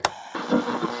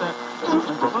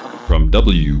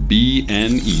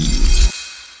WBNE.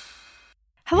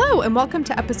 Hello and welcome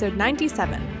to episode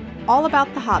 97, all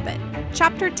about The Hobbit,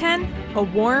 Chapter 10, A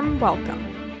Warm Welcome,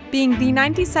 being the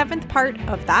 97th part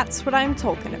of That's What I'm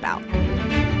Tolkien About.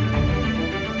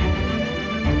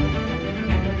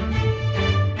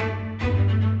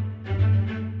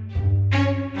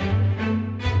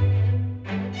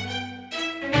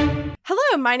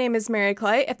 Hello, my name is Mary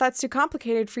Clay. If that's too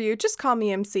complicated for you, just call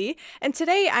me MC. And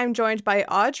today I'm joined by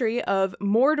Audrey of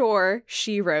Mordor,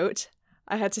 She Wrote.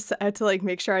 I had to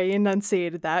make sure I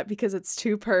enunciated that because it's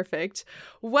too perfect.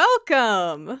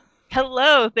 Welcome.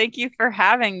 Hello, thank you for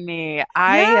having me.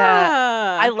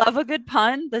 I love a good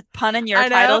pun. The pun in your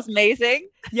title is amazing.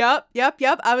 Yep.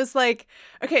 I was like,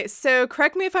 okay, so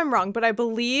correct me if I'm wrong, but I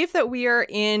believe that we are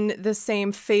in the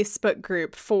same Facebook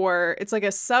group it's like a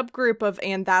subgroup of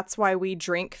And That's Why We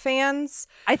Drink fans.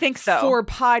 I think so. For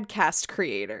podcast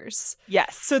creators.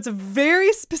 Yes. So it's a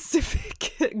very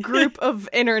specific group of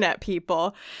internet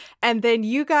people. And then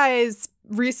you guys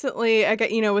recently,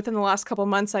 within the last couple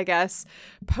months, I guess,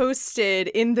 posted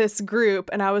in this group,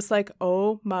 and I was like,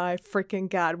 oh my freaking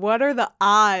God, what are the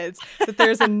odds that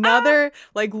there's another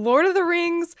like Lord of the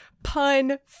Rings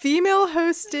pun female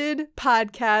hosted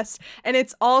podcast, and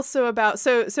it's also about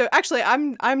so actually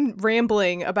I'm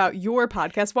rambling about your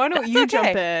podcast. Why don't you jump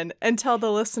in and tell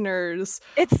the listeners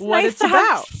what it's about?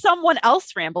 Have someone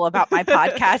else ramble about my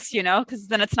podcast, because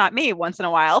then it's not me once in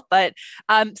a while. But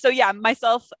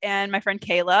myself and my friend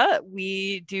Kayla,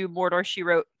 we do Mordor, She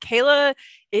Wrote. Kayla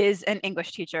is an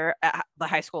English teacher at the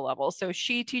high school level. So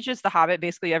she teaches The Hobbit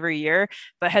basically every year,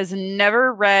 but has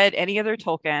never read any other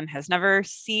Tolkien, has never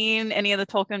seen any of the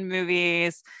Tolkien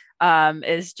movies,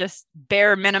 is just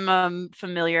bare minimum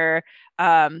familiar.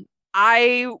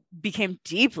 I became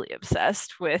deeply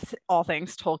obsessed with all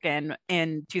things Tolkien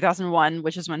in 2001,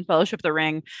 which is when Fellowship of the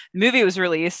Ring, the movie was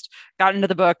released, got into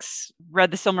the books,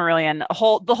 read the Silmarillion,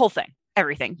 the whole thing.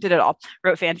 Everything, did it all,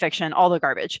 wrote fan fiction, all the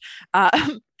garbage.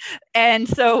 And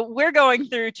so we're going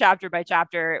through chapter by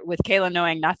chapter with Kayla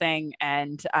knowing nothing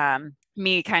and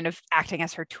me kind of acting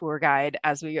as her tour guide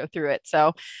as we go through it.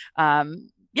 So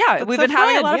we've been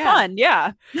having a lot of fun.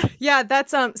 Yeah. Yeah,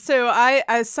 that's so I,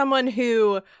 as someone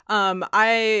who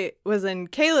I was in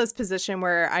Kayla's position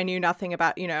where I knew nothing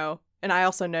about, and I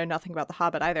also know nothing about The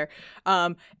Hobbit either.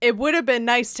 It would have been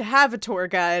nice to have a tour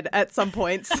guide at some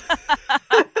points.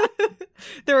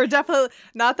 There were definitely,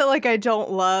 not that I don't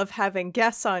love having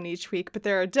guests on each week, but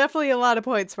there are definitely a lot of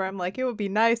points where I'm like, it would be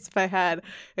nice if I had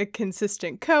a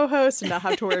consistent co-host and not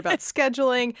have to worry about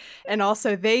scheduling. And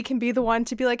also they can be the one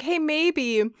to be like, hey,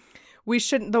 maybe we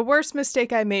shouldn't. The worst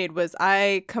mistake I made was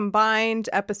I combined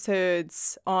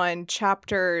episodes on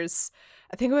chapters.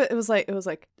 I think it was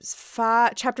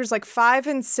chapters 5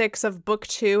 and 6 of Book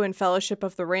 2 in Fellowship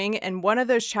of the Ring. And one of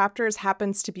those chapters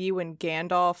happens to be when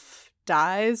Gandalf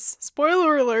dies.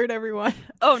 Spoiler alert, everyone.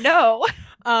 Oh, no.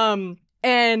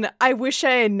 And I wish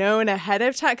I had known ahead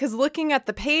of time, because looking at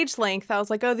the page length, I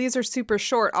was like, oh, these are super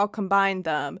short. I'll combine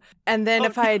them. And then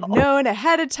I had known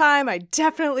ahead of time, I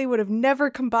definitely would have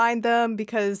never combined them,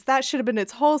 because that should have been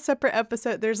its whole separate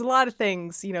episode. There's a lot of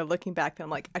things, looking back that I'm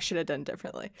like, I should have done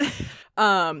differently.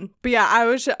 But yeah,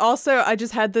 I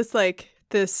just had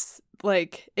this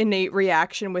innate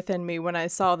reaction within me when I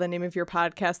saw the name of your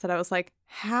podcast that I was like,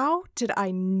 how did I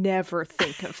never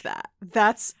think of that?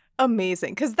 That's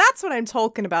amazing, because that's what I'm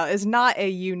talking about, is not a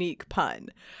unique pun.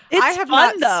 It's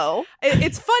fun though.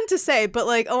 It's fun to say, but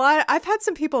I've had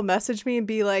some people message me and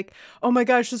be like, oh my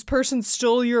gosh, this person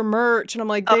stole your merch. And I'm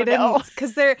like, they didn't,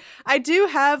 because I do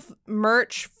have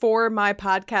merch for my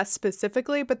podcast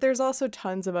specifically, but there's also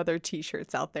tons of other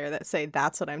t-shirts out there that say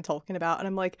That's What I'm Talking About. And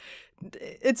I'm like,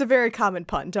 it's a very common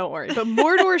pun, don't worry. But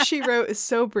Mordor, She Wrote is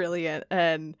so brilliant,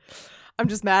 and I'm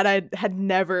just mad it had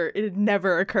never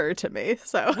occurred to me.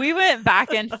 So we went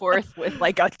back and forth with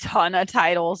a ton of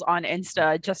titles on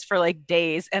Insta just for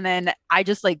days. And then I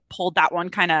just pulled that one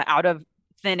kind of out of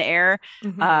thin air.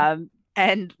 Mm-hmm.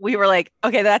 And we were like,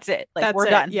 okay, that's it. We're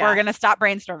done. Yeah. We're going to stop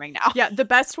brainstorming now. Yeah. The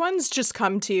best ones just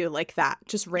come to you like that,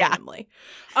 just randomly.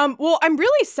 Yeah. Well, I'm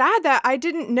really sad that I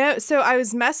didn't know. So I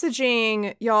was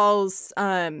messaging y'all's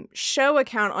show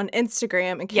account on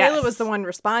Instagram, and Kayla was the one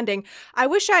responding. I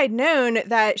wish I had known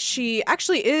that she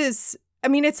actually is. I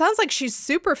mean, it sounds like she's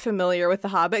super familiar with The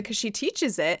Hobbit because she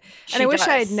teaches it. And I wish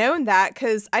I had known that,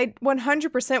 because I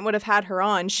 100% would have had her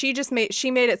on. She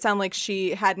made it sound like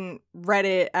she hadn't read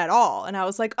it at all. And I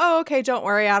was like, oh, okay, don't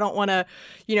worry. I don't want to,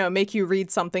 make you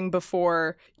read something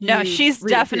before you No, she's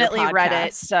read it for your definitely read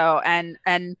it. podcast. So,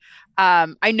 and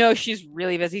I know she's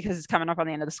really busy because it's coming up on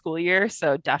the end of the school year.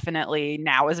 So definitely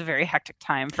now is a very hectic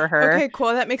time for her. Okay,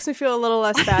 cool. That makes me feel a little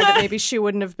less bad that maybe she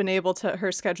wouldn't have been able to, her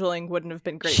scheduling wouldn't have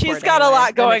been great. She's got a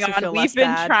lot going on. We've been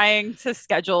bad. trying to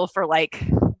schedule for like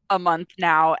a month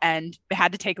now and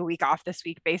had to take a week off this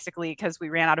week basically because we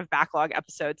ran out of backlog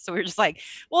episodes. So we were just like,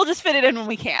 we'll just fit it in when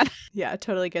we can. Yeah, I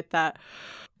totally get that.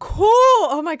 Cool.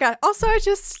 Oh my God. Also,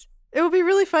 it would be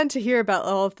really fun to hear about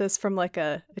all of this from like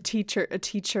a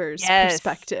teacher's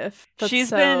perspective.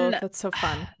 That's so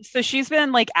fun. So she's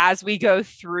been like, as we go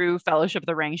through Fellowship of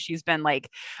the Ring, she's been like,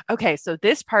 okay, so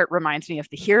this part reminds me of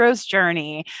the hero's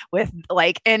journey with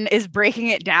like, and is breaking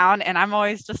it down. And I'm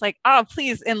always just like, oh,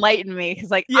 please enlighten me.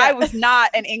 Cause like, I was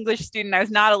not an English student. I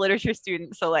was not a literature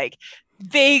student. So like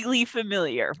vaguely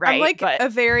familiar, right? I'm like a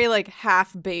very like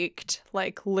half-baked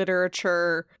like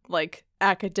literature like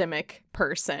academic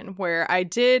person where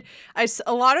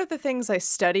a lot of the things I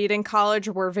studied in college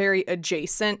were very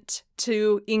adjacent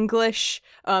to English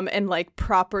and like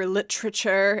proper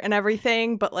literature and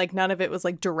everything, but like none of it was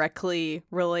like directly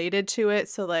related to it.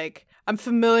 So like I'm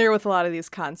familiar with a lot of these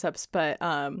concepts, but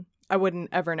I wouldn't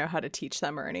ever know how to teach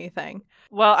them or anything.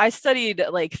 Well, I studied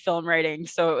like film writing.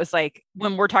 So it was like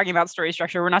when we're talking about story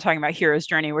structure, we're not talking about hero's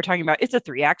journey. We're talking about it's a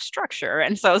 3-act structure.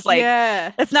 And so it's like,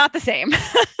 it's not the same.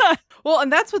 Well,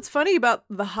 and that's what's funny about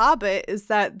The Hobbit is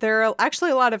that there are actually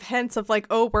a lot of hints of like,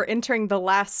 oh, we're entering the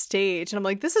last stage. And I'm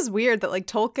like, this is weird that like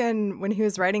Tolkien, when he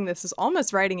was writing this, is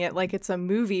almost writing it like it's a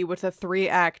movie with a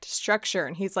 3-act structure.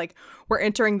 And he's like, we're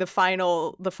entering the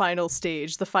final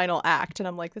stage, the final act. And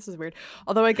I'm like, this is weird.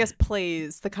 Although I guess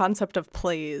the concept of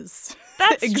plays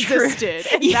that's existed.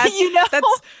 And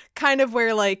that's kind of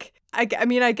where like, I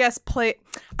guess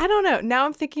I don't know. Now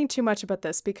I'm thinking too much about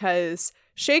this because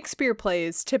Shakespeare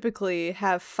plays typically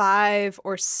have 5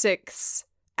 or 6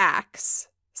 acts.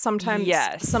 Sometimes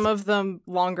some of them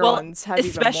longer ones have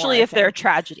even more, especially if they're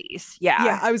tragedies.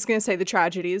 Yeah, I was going to say the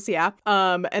tragedies,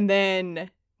 and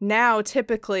then now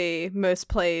typically most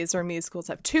plays or musicals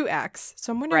have 2 acts.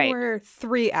 So I'm wondering where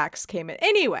 3 acts came in.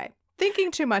 Anyway,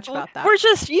 thinking too much about that. We're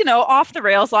just, off the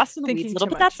rails, lost in the weeds a little,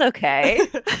 but that's okay.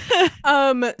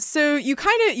 So you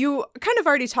kind of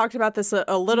already talked about this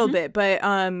a little bit, but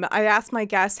I asked my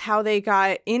guests how they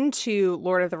got into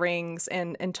Lord of the Rings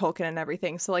and Tolkien and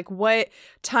everything. So like what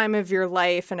time of your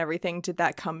life and everything did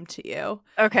that come to you?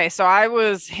 Okay, so I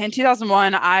was in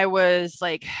 2001, I was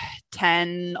like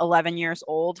 10, 11 years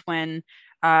old when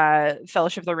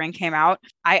Fellowship of the Ring came out.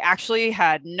 I actually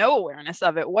had no awareness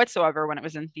of it whatsoever when it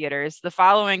was in theaters. The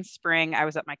following spring, I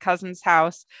was at my cousin's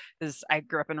house because I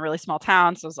grew up in a really small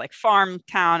town. So it was like farm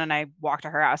town, and I walked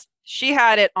to her house. She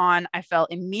had it on. I fell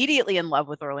immediately in love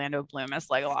with Orlando Bloom as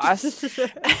Legolas.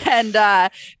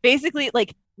 And basically,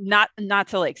 like, not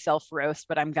to like self-roast,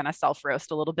 but I'm gonna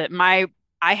self-roast a little bit.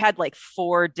 I had like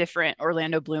 4 different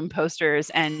Orlando Bloom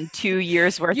posters and 2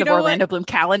 years worth of Orlando Bloom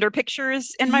calendar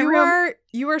pictures in my room.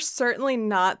 You are certainly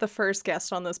not the first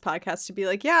guest on this podcast to be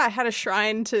like, yeah, I had a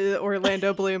shrine to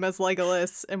Orlando Bloom as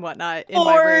Legolas and whatnot in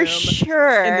my room.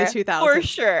 Sure. In the 2000s. For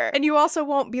sure. And you also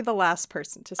won't be the last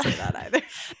person to say that either.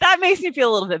 That makes me feel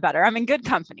a little bit better. I'm in good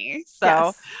company.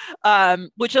 So,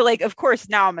 which are like, of course,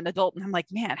 now I'm an adult and I'm like,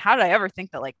 man, how did I ever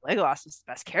think that like Legolas was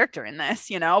the best character in this,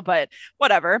 but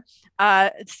whatever.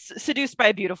 Seduced by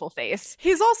a beautiful face.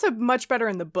 He's also much better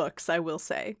in the books, I will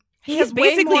say. He has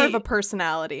way more of a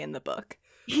personality in the book.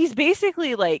 He's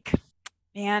basically like,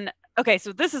 man, okay,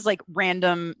 so this is like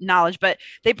random knowledge, but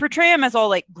they portray him as all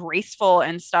like graceful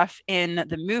and stuff in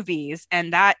the movies,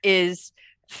 and that is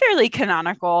fairly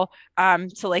canonical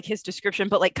to like his description,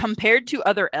 but like compared to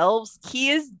other elves, he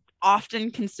is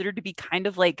often considered to be kind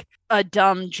of like a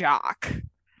dumb jock.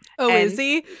 Oh, and, is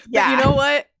he? Yeah. But you know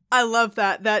what? I love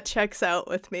that. That checks out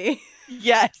with me.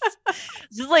 Yes.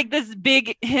 Just like this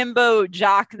big himbo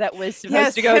jock that was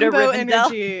supposed to go to Rivendell.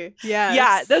 Energy. Yes.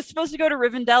 Yeah, that's supposed to go to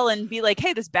Rivendell and be like,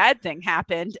 hey, this bad thing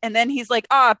happened. And then he's like,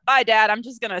 bye, Dad. I'm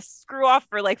just going to screw off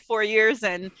for like 4 years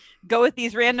and go with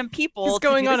these random people. He's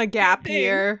going on a gap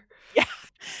year.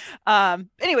 Yeah.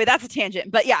 Anyway, that's a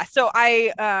tangent. But yeah, so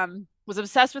I was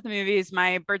obsessed with the movies.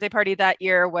 My birthday party that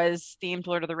year was themed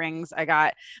Lord of the Rings. I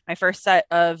got my first set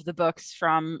of the books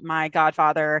from my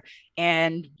godfather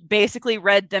and basically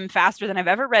read them faster than I've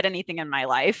ever read anything in my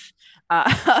life.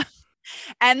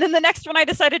 And then the next one I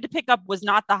decided to pick up was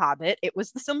not The Hobbit. It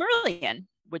was The Silmarillion,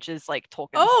 which is like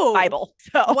Tolkien's Bible.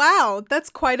 So, wow,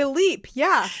 that's quite a leap.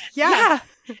 Yeah. It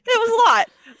was a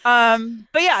lot.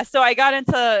 But yeah, so I got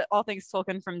into all things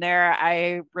Tolkien from there.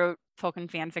 I wrote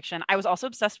Tolkien fan fiction. I was also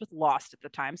obsessed with Lost at the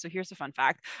time. So here's a fun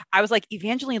fact. I was like,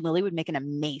 Evangeline Lilly would make an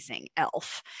amazing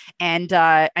elf. And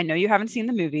I know you haven't seen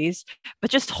the movies, but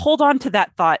just hold on to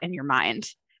that thought in your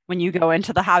mind when you go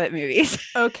into the Hobbit movies.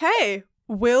 Okay,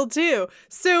 will do.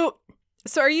 So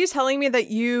are you telling me that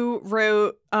you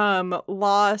wrote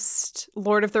Lost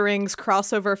Lord of the Rings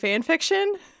crossover fan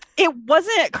fiction? It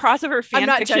wasn't crossover fan I'm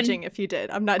not fiction. judging if you did.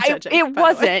 I'm not judging. It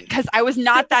wasn't, because I was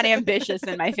not that ambitious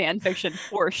in my fan fiction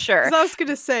for sure. 'Cause I was going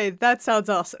to say, that sounds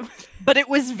awesome. But it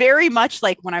was very much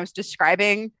like when I was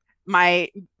describing my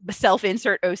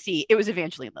self-insert OC, it was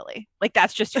Evangeline Lilly. Like,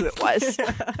 that's just who it was.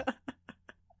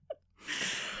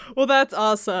 Well, that's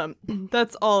awesome.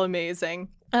 That's all amazing.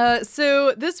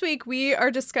 So this week we are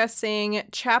discussing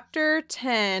chapter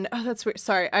 10. Oh, that's weird.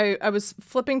 Sorry. I was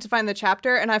flipping to find the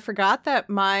chapter and I forgot that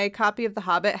my copy of The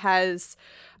Hobbit has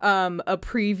a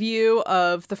preview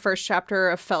of the first chapter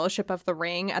of Fellowship of the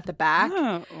Ring at the back.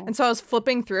 Oh. And so I was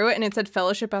flipping through it and it said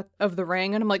Fellowship of the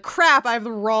Ring and I'm like, crap, I have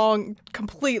the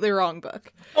completely wrong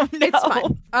book. Oh, no. It's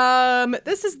fine.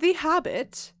 This is The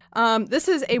Hobbit. This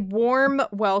is a warm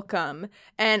welcome,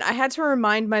 and I had to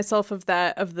remind myself of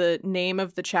the name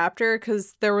of the chapter,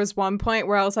 because there was one point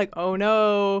where I was like, oh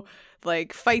no,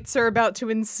 like fights are about to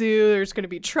ensue, there's going to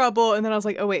be trouble, and then I was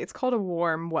like, oh wait, it's called a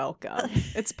warm welcome.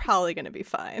 It's probably going to be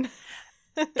fine.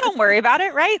 Don't worry about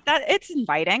it, right? That it's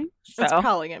inviting. So. It's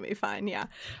probably going to be fine, yeah.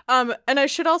 And I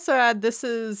should also add, this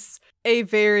is a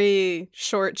very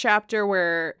short chapter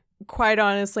where, quite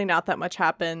honestly, not that much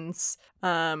happens.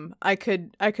 I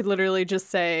could literally just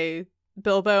say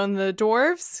Bilbo and the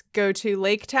dwarves go to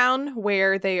Lake Town,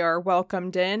 where they are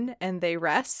welcomed in and they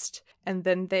rest, and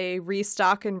then they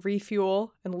restock and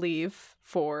refuel and leave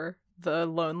for the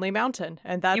Lonely Mountain.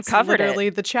 And that's literally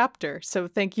the chapter. So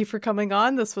thank you for coming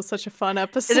on. This was such a fun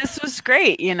episode. This was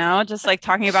great, just like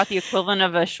talking about the equivalent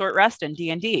of a short rest in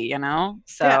D&D,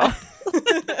 So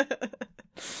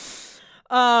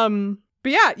yeah.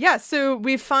 But yeah, so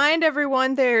we find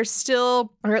everyone, they're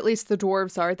still, or at least the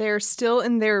dwarves are, they're still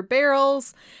in their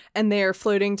barrels, and they're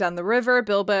floating down the river.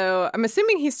 Bilbo, I'm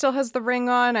assuming he still has the ring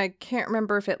on. I can't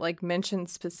remember if it, mentioned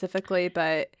specifically,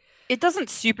 but... It doesn't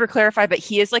super clarify, but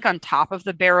he is, on top of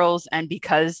the barrels, and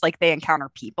because, they encounter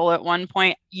people at one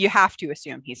point, you have to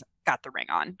assume he's got the ring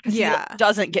on, because he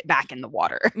doesn't get back in the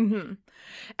water. Mm-hmm.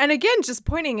 And again, just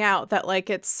pointing out that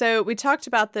it's so, we talked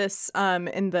about this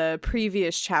in the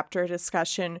previous chapter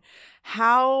discussion,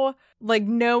 how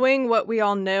knowing what we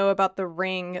all know about the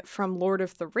ring from Lord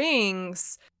of the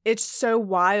Rings, it's so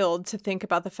wild to think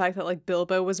about the fact that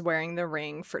Bilbo was wearing the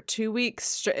ring for 2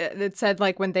 weeks. It said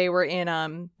when they were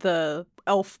in the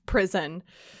elf prison,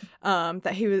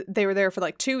 that they were there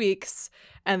for 2 weeks.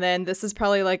 And then this is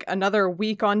probably another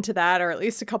week onto that, or at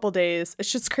least a couple days.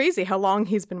 It's just crazy how long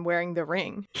he's been wearing the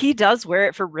ring. He does wear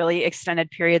it for really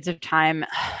extended periods of time.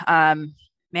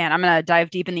 Man, I'm going to dive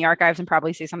deep in the archives and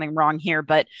probably say something wrong here.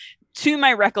 But to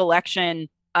my recollection,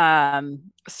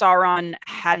 Sauron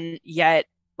hadn't yet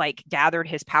gathered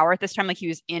his power at this time. He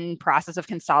was in process of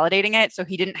consolidating it. So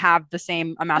he didn't have the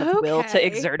same amount of will to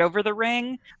exert over the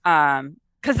ring.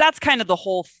 Because that's kind of the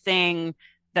whole thing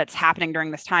that's happening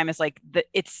during this time, is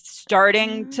it's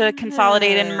starting to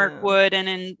consolidate in Mirkwood and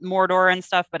in Mordor and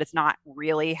stuff, but it's not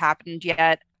really happened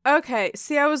yet. Okay,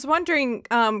 see, I was wondering,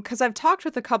 because I've talked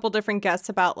with a couple different guests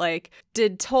about,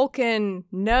 did Tolkien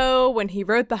know when he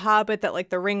wrote The Hobbit that,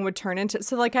 the ring would turn into...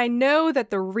 So, I know that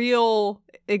the real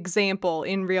example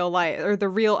in real life, or the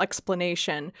real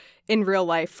explanation in real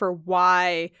life for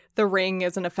why the ring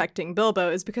isn't affecting Bilbo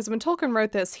is because when Tolkien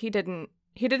wrote this, he didn't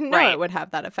know it would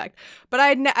have that effect. But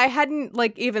I hadn't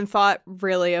even thought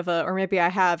really of or maybe I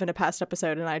have in a past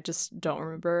episode and I just don't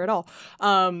remember at all.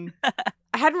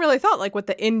 I hadn't really thought what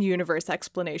the in-universe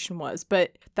explanation was,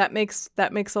 but that makes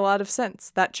a lot of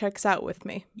sense. That checks out with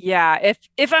me. Yeah,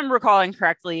 if I'm recalling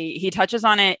correctly, he touches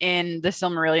on it in the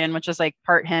Silmarillion, which is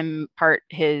part him, part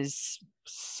his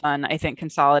son, I think,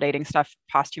 consolidating stuff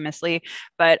posthumously.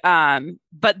 But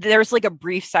there's a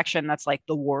brief section that's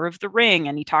the War of the Ring,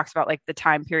 and he talks about the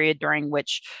time period during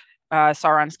which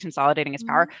Sauron's consolidating his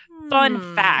power.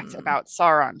 Fun fact about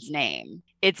Sauron's name.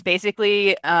 It's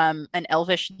basically an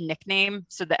elvish nickname.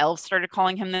 So the elves started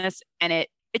calling him this, and it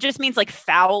just means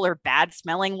foul or bad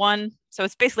smelling one. So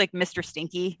it's basically Mr.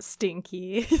 Stinky.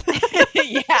 Stinky.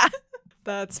 Yeah.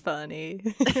 That's funny.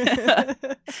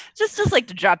 just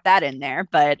to drop that in there.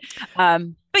 But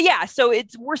yeah, so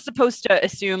we're supposed to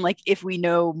assume if we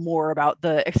know more about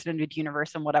the extended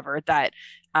universe and whatever, that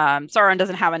Sauron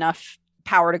doesn't have enough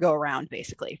power to go around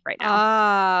basically right now.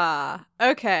 Ah,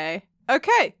 okay.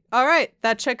 All right.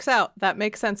 That checks out. That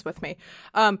makes sense with me.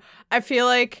 I feel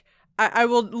I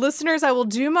will, listeners, I will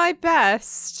do my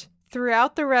best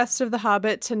throughout the rest of The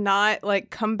Hobbit to not like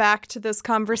come back to this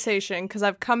conversation, because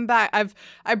I've come back,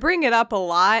 I bring it up a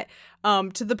lot,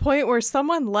 to the point where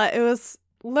it was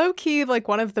low-key like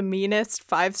one of the meanest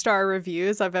 5-star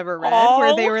reviews I've ever read,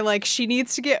 where they were like, she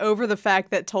needs to get over the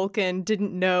fact that Tolkien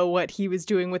didn't know what he was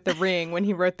doing with the ring when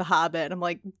he wrote The Hobbit. I'm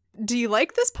like, do you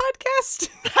like this podcast?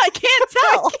 I can't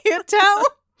tell. I can't tell.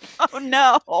 Oh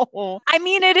no. I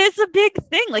mean, it is a big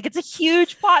thing. Like, it's a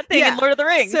huge plot thing in Lord of the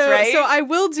Rings, right? So I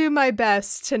will do my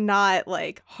best to not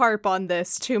like harp on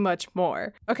this too much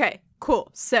more. Okay, cool.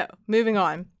 So moving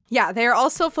on. Yeah, they are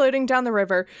also floating down the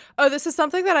river. Oh, this is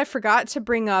something that I forgot to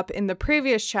bring up in the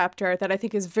previous chapter that I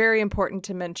think is very important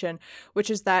to mention, which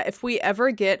is that if we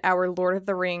ever get our Lord of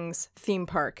the Rings theme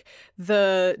park,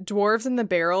 the Dwarves in the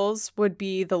Barrels would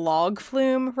be the log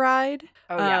flume ride.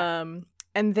 Oh, yeah.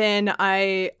 And then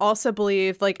I also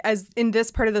believe, like, as in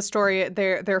this part of the story,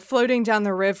 they're floating down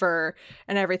the river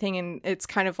and everything, and it's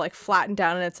kind of like flattened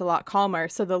down and it's a lot calmer.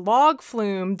 So the log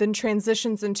flume then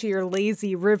transitions into your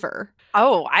lazy river.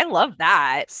 Oh, I love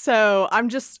that. So I'm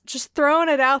just throwing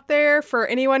it out there for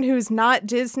anyone who's not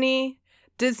Disney.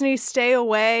 Disney, stay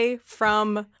away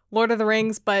from Lord of the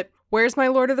Rings, but where's my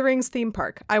Lord of the Rings theme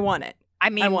park? I want it. I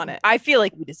mean, I want it. I feel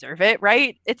like we deserve it,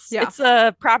 right? It's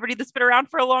a property that's been around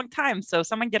for a long time, so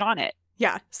someone get on it.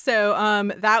 Yeah.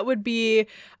 So that would be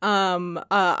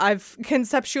I've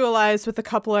conceptualized with a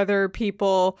couple other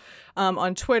people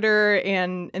on Twitter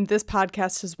and in this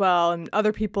podcast as well, and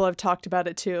other people have talked about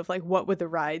it too, of like what would the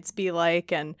rides be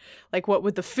like, and like what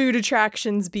would the food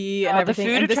attractions be, and everything.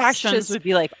 The food attractions would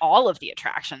be like all of the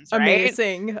attractions, right?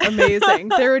 Amazing.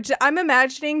 I'm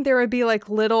imagining there would be like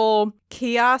little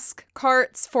kiosk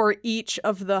carts for each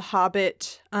of the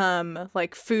Hobbit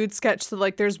like food sketch. So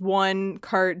like there's one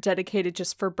cart dedicated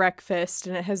just for breakfast,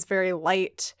 and it has very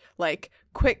light like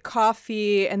quick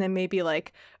coffee and then maybe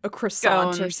like a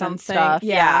croissant or something.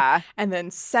 Yeah. And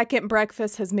then second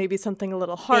breakfast has maybe something a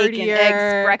little heartier. Bacon,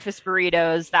 eggs, breakfast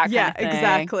burritos, that kind of thing.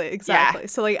 Exactly. Yeah.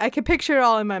 So like I could picture it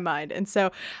all in my mind. And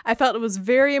so I felt it was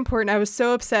very important. I was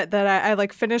so upset that I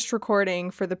like finished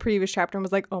recording for the previous chapter and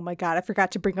was like, oh my God, I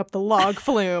forgot to bring up the log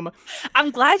flume.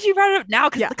 I'm glad you brought it up now,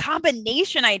 because the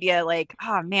combination idea, like,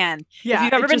 oh man. Yeah. If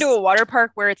you've ever been to a water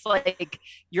park where it's like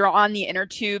you're on the inner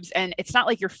tubes and it's not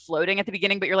like you're floating at the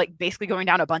beginning, but you're like basically going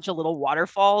down a bunch of little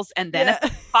waterfalls, and then at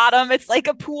the bottom it's like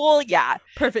a pool. Yeah.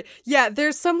 Perfect. Yeah,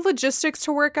 there's some logistics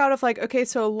to work out of like, okay,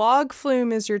 so a log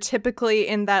flume is you're typically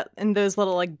in those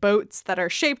little like boats that are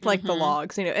shaped like the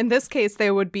logs, you know. In this case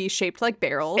they would be shaped like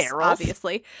barrels.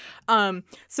 Obviously.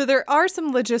 So there are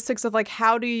some logistics of like,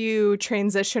 how do you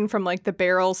transition from like the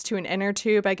barrels to an inner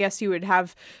tube? I guess you would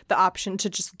have the option to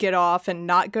just get off and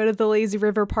not go to the lazy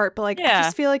river part, but like I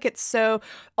just feel like it's so,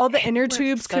 all the inner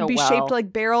tubes could be shaped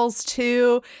like barrels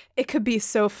too. It could be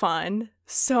so fun.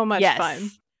 So much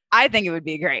fun. I think it would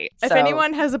be great. If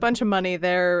anyone has a bunch of money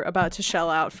they're about to shell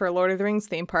out for a Lord of the Rings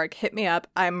theme park, hit me up.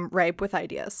 I'm ripe with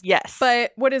ideas. Yes.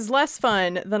 But what is less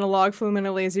fun than a log flume in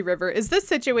a lazy river is this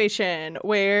situation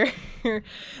where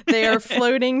they are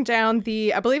floating down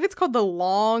I believe it's called the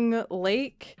Long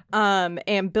Lake.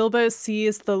 And Bilbo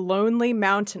sees the Lonely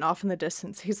Mountain off in the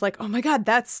distance. He's like, oh my God,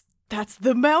 that's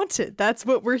the mountain. That's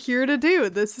what we're here to do.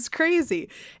 This is crazy.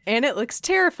 And it looks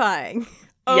terrifying.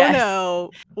 Oh no,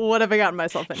 what have I gotten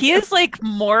myself into? He is like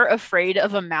more afraid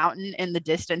of a mountain in the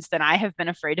distance than I have been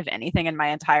afraid of anything in my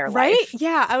entire life. Right?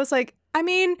 Yeah, I was like, I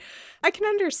mean, I can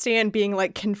understand being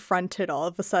like confronted all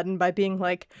of a sudden by being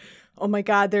like, oh my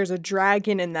God, there's a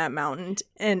dragon in that mountain.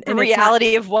 And the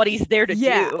reality of what he's there to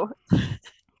do.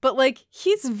 But like,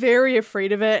 he's very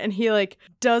afraid of it, and he like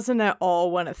doesn't at all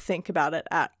want to think about it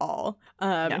at all.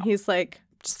 And he's like,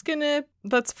 just gonna,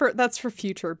 that's for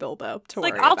future Bilbo to worry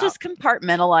about. I'll just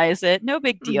compartmentalize it. No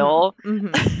big deal.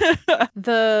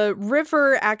 The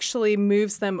river actually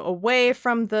moves them away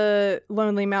from the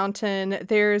Lonely Mountain.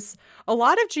 There's a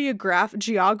lot of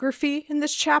geography in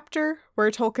this chapter where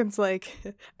Tolkien's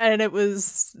like, and it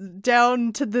was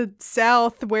down to the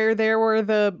south where there were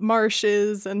the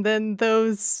marshes, and then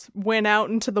those went out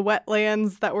into the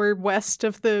wetlands that were west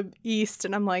of the east.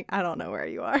 And I'm like, I don't know where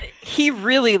you are. He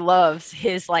really loves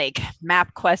his like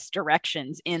MapQuest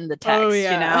directions in the text, you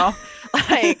know?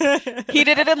 Like, he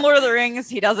did it in Lord of the Rings,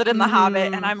 he does it in The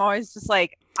Hobbit, and I'm always just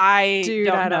like, I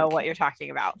don't know what you're talking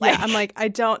about. Like, I'm like, I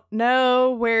don't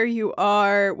know where you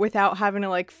are without having to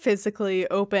like physically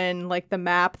open like the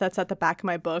map that's at the back of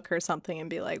my book or something and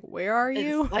be like, where are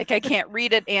you? It's like, I can't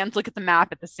read it and look at the map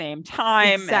at the same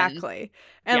time. Exactly.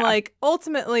 And like,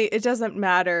 ultimately, it doesn't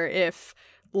matter if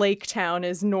Lake Town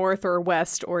is north or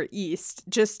west or east.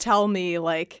 Just tell me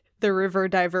like the river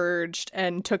diverged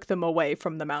and took them away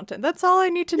from the mountain. That's all I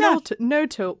need to know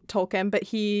Tolkien, but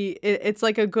it's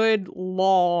like a good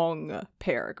long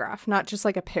paragraph, not just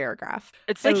like a paragraph.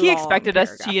 It's like he expected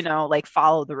us to, you know, like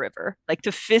follow the river, like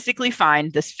to physically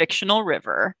find this fictional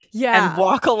river and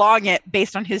walk along it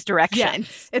based on his directions. Yeah.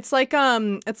 It's like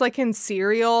in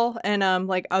Serial and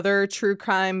like other true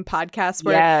crime podcasts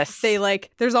where they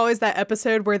like, there's always that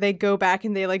episode where they go back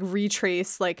and they like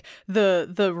retrace like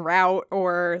the route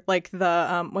or like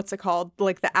the what's it called,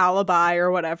 like the alibi or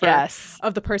whatever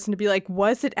of the person to be like,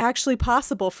 was it actually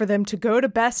possible for them to go to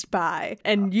Best Buy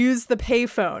and use the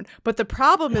payphone? But the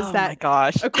problem is that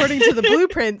according to the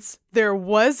blueprints, there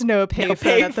was no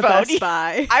payphone at the Best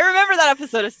Buy. I remember that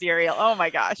episode of Serial. Oh my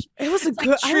gosh, it was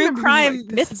like true crime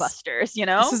Mythbusters. You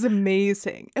know, this is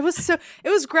amazing. It was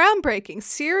groundbreaking.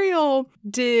 Serial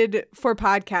did for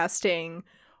podcasting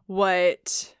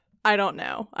what. I don't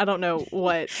know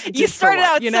what you started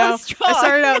out so strong. I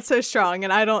started out so strong,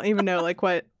 and I don't even know like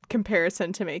what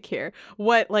comparison to make here.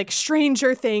 What like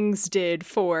Stranger Things did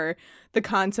for the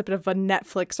concept of a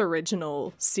Netflix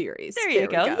original series. There you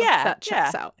go. Yeah, that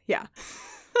checks out. Yeah.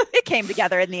 It came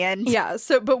together in the end. Yeah.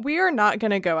 So, but we are not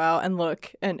going to go out and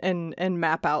look and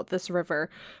map out this river.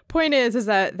 Point is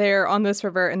that they're on this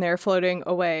river and they're floating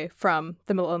away from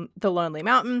the Lonely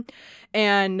Mountain.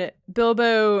 And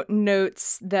Bilbo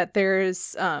notes that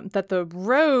there's that the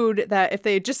road that if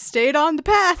they had just stayed on the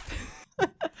path,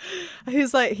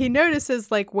 he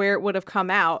notices like where it would have come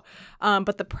out.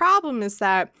 But the problem is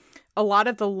that a lot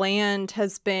of the land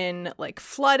has been like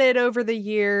flooded over the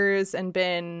years and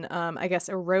been, I guess,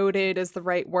 eroded is the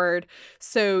right word.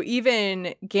 So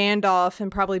even Gandalf and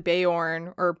probably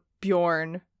Beorn or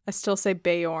Bjorn, I still say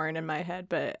Beorn in my head,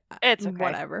 but it's okay.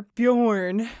 Whatever.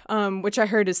 Bjorn, which I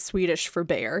heard is Swedish for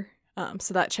bear.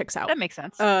 So that checks out. That makes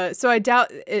sense. So I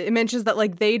doubt it mentions that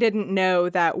like they didn't know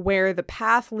that where the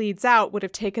path leads out would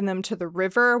have taken them to the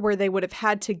river where they would have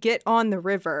had to get on the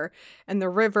river, and the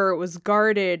river was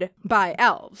guarded by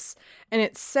elves. And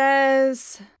it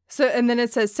says so, and then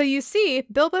it says, so you see,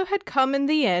 Bilbo had come in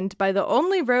the end by the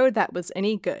only road that was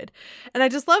any good. And I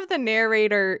just love the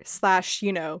narrator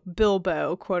 /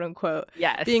 Bilbo, quote unquote,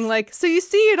 being like, so you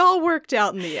see, it all worked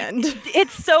out in the end.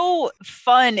 It's so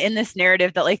fun in this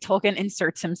narrative that like Tolkien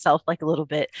inserts himself like a little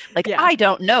bit. Like, I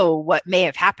don't know what may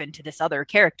have happened to this other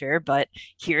character, but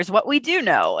here's what we do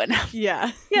know. And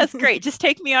it's great. Just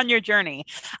take me on your journey.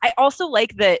 I also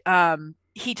like that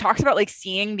he talks about like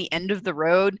seeing the end of the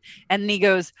road, and then he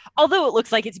goes, although it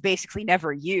looks like it's basically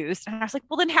never used. And I was like,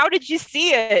 well, then how did you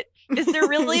see it? Is there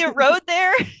really a road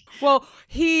there? Well,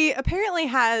 he apparently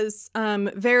has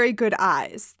very good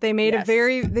eyes. They made a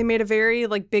very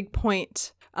like big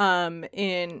point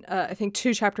in I think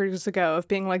 2 chapters ago of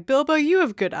being like, Bilbo, you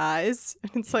have good eyes.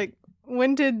 And it's like,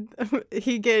 when did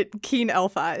he get keen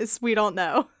elf eyes? We don't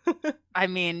know. I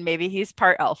mean, maybe he's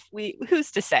part elf.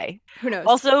 Who's to say? Who knows?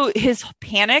 Also, his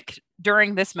panic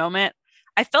during this moment,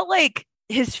 I felt like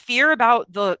his fear about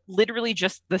literally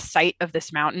just the sight of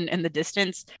this mountain in the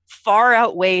distance far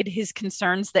outweighed his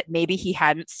concerns that maybe he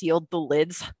hadn't sealed the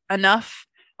lids enough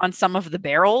on some of the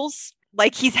barrels.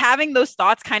 Like, he's having those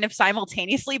thoughts kind of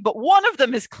simultaneously, but one of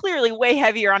them is clearly way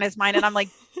heavier on his mind. And I'm like,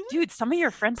 dude, some of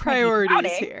your friends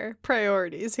priorities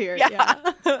here. Yeah.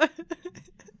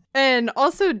 And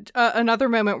also another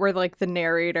moment where like the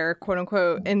narrator, quote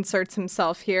unquote, inserts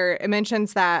himself here. It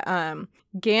mentions that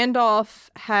Gandalf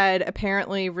had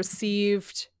apparently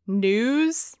received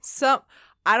news. So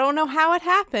I don't know how it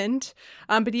happened,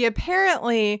 but he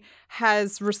apparently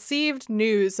has received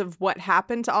news of what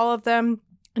happened to all of them.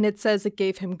 And it says it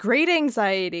gave him great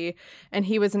anxiety, and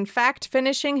he was in fact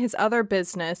finishing his other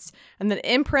business, and then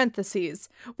in parentheses,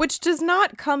 which does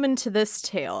not come into this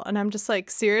tale. And I'm just like,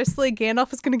 seriously,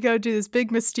 Gandalf is going to go do this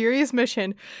big mysterious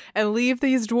mission and leave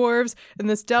these dwarves and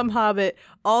this dumb hobbit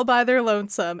all by their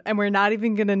lonesome, and we're not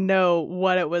even going to know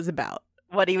what it was about.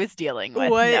 What he was dealing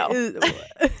with.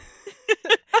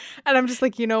 And I'm just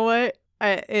like, you know what?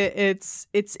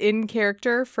 It's in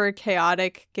character for a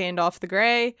chaotic Gandalf the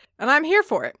Grey, and I'm here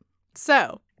for it.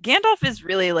 So Gandalf is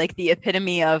really like the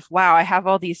epitome of, wow, I have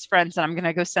all these friends and I'm going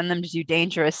to go send them to do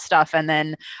dangerous stuff, and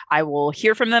then I will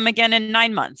hear from them again in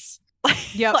 9 months.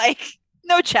 Yep. Like,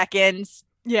 no check-ins.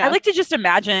 Yeah. I like to just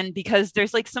imagine, because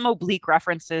there's like some oblique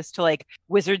references to like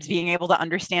wizards being able to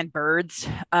understand birds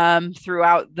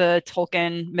throughout the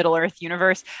Tolkien Middle-earth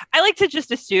universe. I like to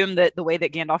just assume that the way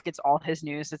that Gandalf gets all his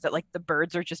news is that like the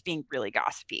birds are just being really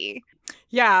gossipy.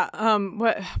 Yeah.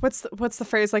 What's the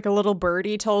phrase? Like a little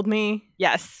birdie told me.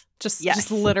 Yes. Just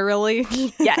literally.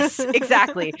 Yes,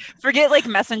 exactly. Forget like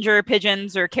messenger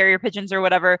pigeons or carrier pigeons or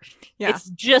whatever. Yeah. It's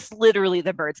just literally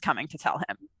the birds coming to tell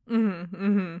him.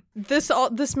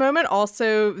 This moment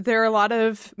also, there are a lot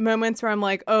of moments where I'm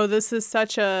like, oh, this is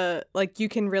such a, like, you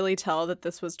can really tell that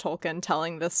this was Tolkien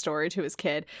telling this story to his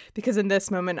kid, because in this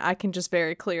moment I can just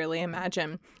very clearly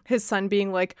imagine his son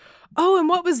being like, oh, and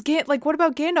what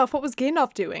about Gandalf? What was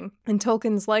Gandalf doing? And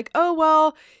Tolkien's like, oh,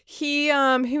 well, he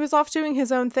was off doing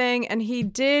his own thing, and he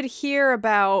did hear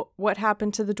about what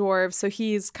happened to the dwarves, so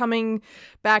he's coming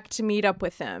back to meet up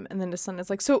with them. And then his son is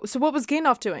like, so what was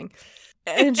Gandalf doing?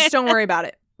 And just don't worry about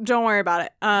it. Don't worry about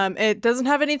it. It doesn't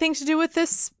have anything to do with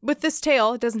this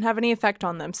tale. It doesn't have any effect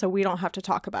on them, so we don't have to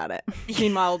talk about it.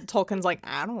 Meanwhile, Tolkien's like,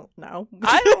 I don't know.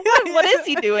 What is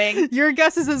he doing? Your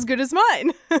guess is as good as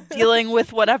mine. Dealing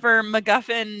with whatever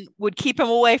MacGuffin would keep him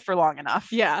away for long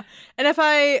enough. Yeah. And if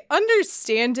I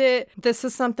understand it, this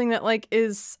is something that like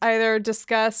is either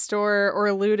discussed or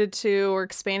alluded to or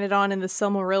expanded on in the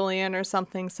Silmarillion or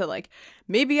something. So like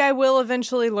maybe I will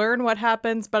eventually learn what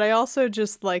happens, but I also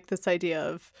just like this idea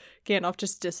of Gandalf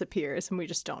just disappears and we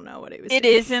just don't know what he was doing. It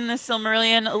is in the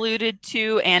Silmarillion alluded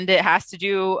to, and it has to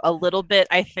do a little bit,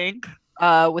 I think,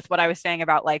 with what I was saying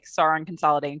about like Sauron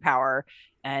consolidating power.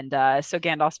 And so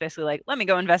Gandalf's basically like, let me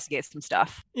go investigate some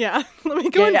stuff. Yeah, let me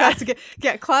go investigate.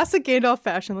 Yeah, classic Gandalf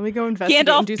fashion. Let me go investigate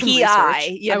Gandalf and do some PI,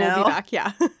 research. I will be back,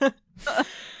 yeah.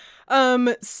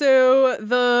 So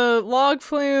the log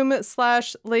flume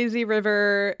 / lazy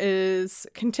river is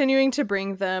continuing to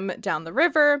bring them down the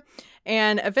river,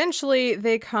 and eventually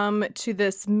they come to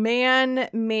this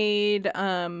man-made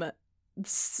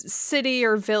city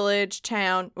or village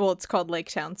town. Well, it's called Lake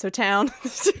Town, so town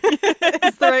is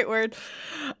the right word.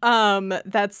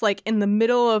 That's like in the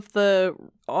middle of the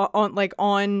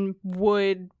on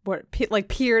wood, like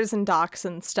piers and docks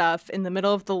and stuff in the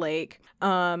middle of the lake.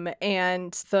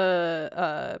 And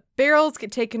the barrels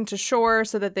get taken to shore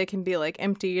so that they can be like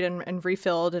emptied and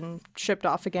refilled and shipped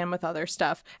off again with other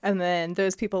stuff. And then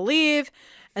those people leave,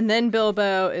 and then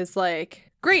Bilbo is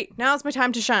like, great, now's my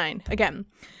time to shine again.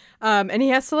 And he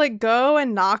has to like go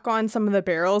and knock on some of the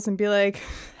barrels and be like,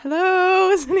 hello,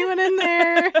 is anyone in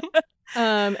there?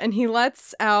 And he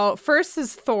lets out, first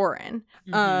is Thorin.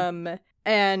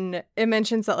 And it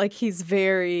mentions that like he's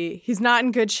not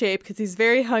in good shape because he's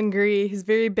very hungry. He's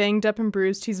very banged up and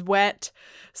bruised. He's wet.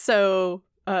 So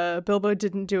Bilbo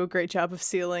didn't do a great job of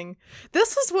sealing.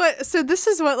 This is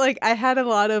what like I had a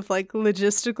lot of like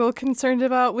logistical concerns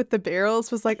about with the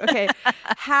barrels was like, okay,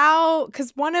 how,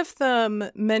 because one of them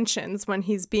mentions when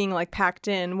he's being like packed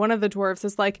in, one of the dwarves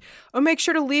is like, oh, make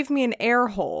sure to leave me an air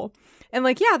hole. And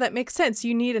like, yeah, that makes sense.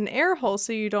 You need an air hole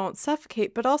so you don't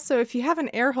suffocate. But also, if you have an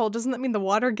air hole, doesn't that mean the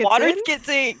water gets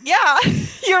in? Yeah,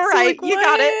 you're right. Like, you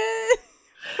got it.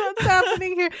 What's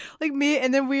happening here? Like me,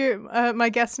 and then my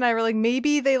guest and I were like,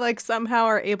 maybe they like somehow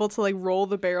are able to like roll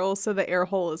the barrel so the air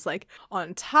hole is like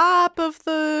on top of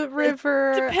the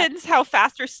river. It depends how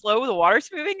fast or slow the water's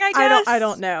moving, I guess. I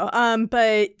don't know.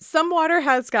 But some water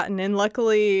has gotten in.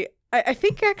 Luckily, I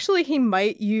think actually he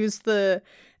might use the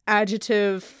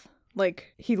adjective.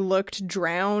 Like he looked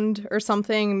drowned or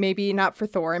something, maybe not for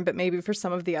Thorin, but maybe for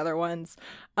some of the other ones.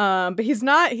 But he's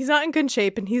not in good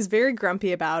shape and he's very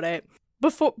grumpy about it.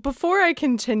 Before I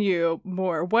continue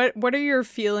more, what are your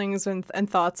feelings and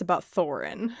thoughts about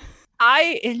Thorin?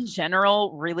 I, in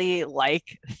general, really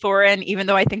like Thorin, even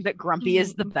though I think that grumpy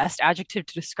is the best adjective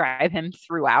to describe him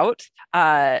throughout.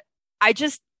 I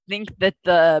just think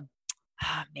that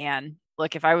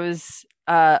look, if I was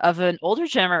of an older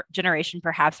generation,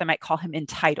 perhaps I might call him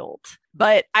entitled.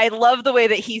 But I love the way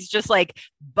that he's just like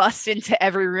busts into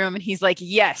every room and he's like,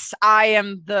 yes, I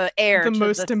am the heir. The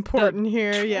most important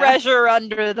here. Yeah. Treasure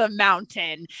under the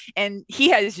mountain. And he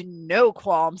has no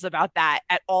qualms about that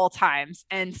at all times.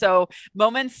 And so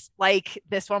moments like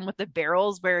this one with the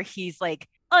barrels where he's like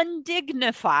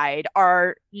undignified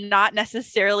are not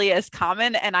necessarily as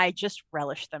common, and I just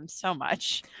relish them so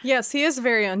much. Yes, he is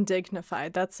very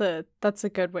undignified. That's a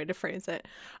good way to phrase it.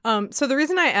 So the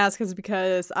reason I ask is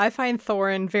because I find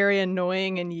Thorin very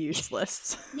annoying and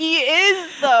useless. He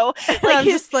is, though. Like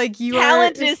his just like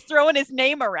talent is throwing his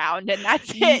name around, and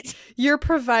that's it. You're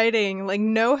providing like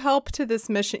no help to this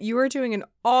mission. You are doing an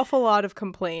awful lot of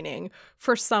complaining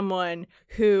for someone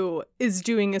who is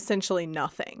doing essentially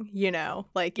nothing, you know?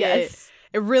 Like, yes.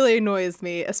 It really annoys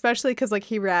me, especially because like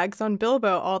he rags on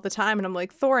Bilbo all the time, and I'm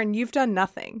like, Thorin, you've done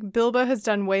nothing. Bilbo has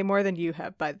done way more than you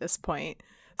have by this point.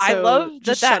 So I love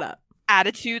just shut up.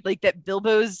 attitude, like that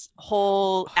Bilbo's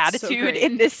whole attitude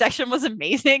in this section was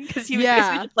amazing, because he was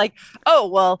basically just like, oh,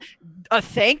 well, a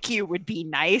thank you would be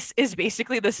nice is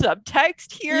basically the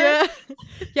subtext here.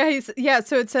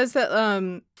 So it says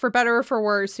that for better or for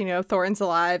worse, you know, Thorin's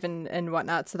alive and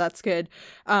whatnot, so that's good.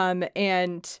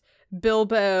 And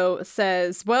Bilbo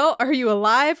says, well, are you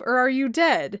alive or are you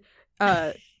dead?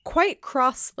 Quite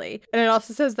crossly. And it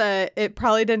also says that it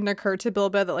probably didn't occur to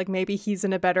Bilbo that like maybe he's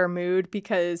in a better mood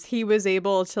because he was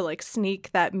able to like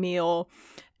sneak that meal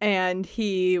and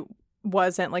he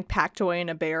wasn't like packed away in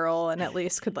a barrel and at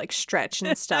least could like stretch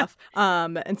and stuff.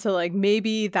 And so like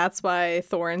maybe that's why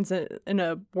Thorin's in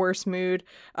a worse mood.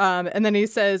 And then he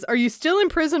says, are you still in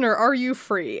prison or are you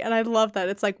free? And I love that.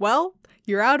 It's like, well,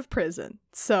 you're out of prison.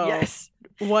 So yes.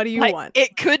 What do you want?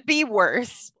 It could be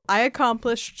worse. I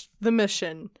accomplished the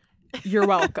mission. You're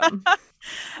welcome.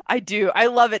 I do. I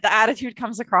love it. The attitude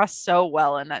comes across so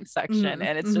well in that section,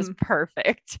 and it's just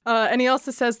perfect. And he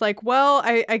also says, like, well,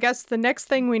 I guess the next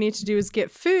thing we need to do is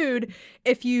get food.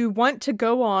 If you want to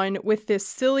go on with this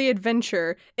silly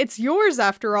adventure, it's yours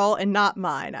after all and not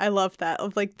mine. I love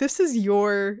that. Like, this is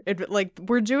your, like,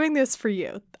 we're doing this for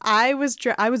you. I was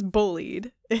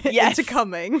bullied into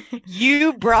coming.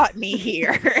 You brought me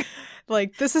here.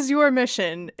 Like, this is your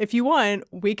mission. If you want,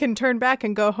 we can turn back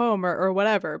and go home or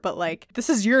whatever. But, like, this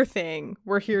is your thing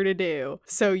we're here to do.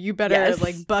 So you better,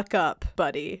 like, buck up,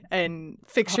 buddy, and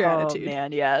fix your attitude. Oh,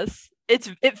 man, yes.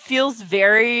 It feels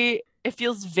very,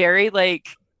 like,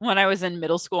 when I was in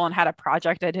middle school and had a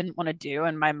project I didn't want to do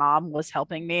and my mom was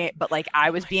helping me, but like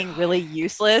I was being really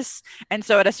useless. And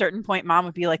so at a certain point, mom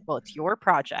would be like, well, it's your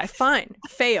project. Fine.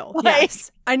 Fail.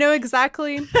 Yes. I know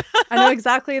exactly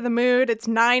the mood. It's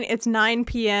 9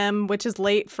 p.m., which is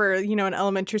late for, you know, an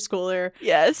elementary schooler.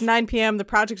 Yes. It's 9 p.m. The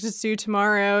project is due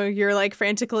tomorrow. You're like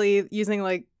frantically using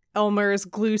like Elmer's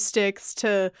glue sticks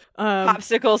to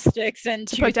popsicle sticks and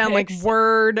to put down like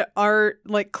word art,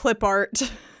 like clip art.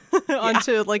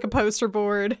 Onto like a poster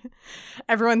board.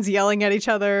 Everyone's yelling at each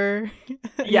other.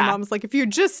 And your mom's like, if you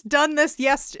just done this,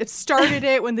 it started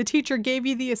it when the teacher gave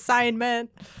you the assignment.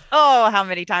 Oh, how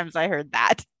many times I heard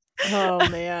that. Oh,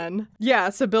 man. Yeah,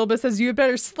 so Bilbo says, you had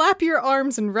better slap your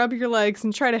arms and rub your legs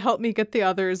and try to help me get the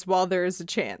others while there is a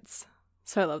chance.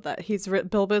 So I love that.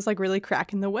 Bilbo's like really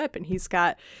cracking the whip, and he's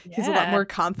a lot more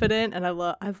confident, and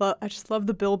I just love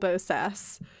the Bilbo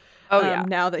sass.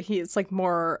 Now that he's like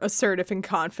more assertive and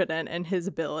confident in his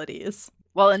abilities.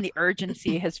 Well, and the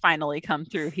urgency has finally come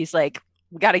through. He's like,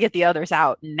 we got to get the others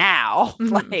out now.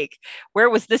 Like, where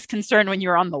was this concern when you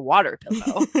were on the water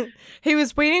pillow? He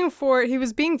was being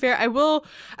very, I will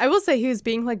say he was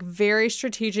being like very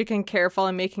strategic and careful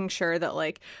and making sure that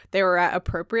like they were at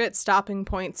appropriate stopping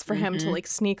points for him to like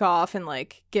sneak off and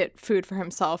like get food for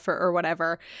himself or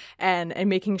whatever. And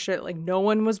making sure that like no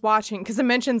one was watching. Because it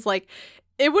mentions like,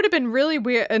 it would have been really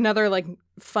weird. Another like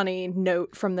funny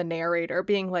note from the narrator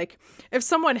being like, if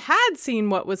someone had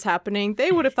seen what was happening,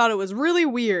 they would have thought it was really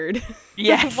weird.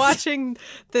 Yes. Watching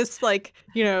this like,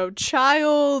 you know,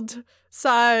 child-sized,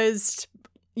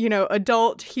 you know,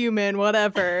 adult human,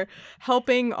 whatever,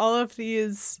 helping all of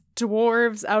these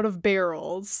dwarves out of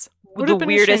barrels. The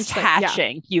weirdest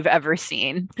hatching you've ever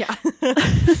seen. Yeah.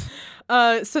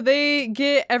 So they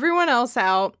get everyone else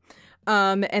out,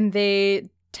 and they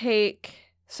take...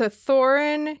 So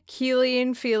Thorin,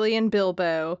 Keely, Fili, and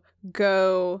Bilbo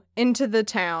go into the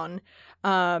town.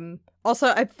 Also,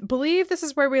 I believe this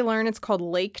is where we learn it's called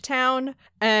Lake Town.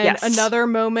 And another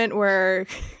moment where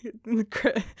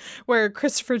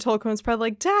Christopher Tolkien was probably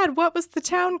like, Dad, what was the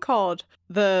town called?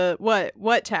 The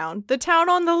what town? The town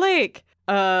on the lake.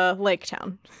 Lake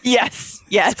Town. Yes.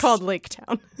 It's called Lake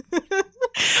Town.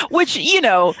 Which, you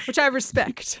know, which I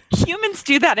respect. Humans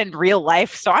do that in real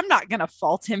life, so I'm not gonna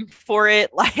fault him for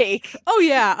it. Like, oh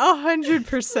yeah,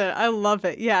 100%. I love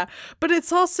it. Yeah, but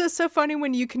it's also so funny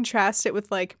when you contrast it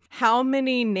with like how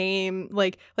many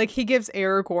like he gives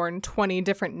Aragorn 20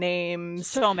 different names,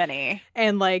 so many,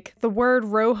 and like the word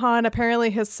Rohan apparently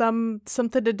has something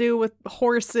to do with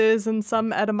horses and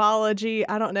some etymology.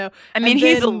 I don't know. I mean,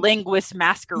 he's a linguist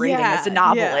masquerading as a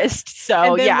novelist. So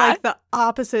and then, like the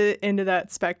opposite end of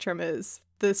that spectrum is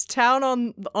this town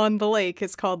on the lake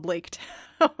is called Lake Town.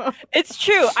 It's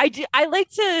true. I like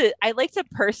to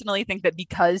personally think that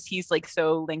because he's like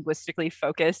so linguistically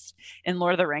focused in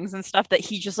Lord of the Rings and stuff, that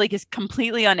he just like is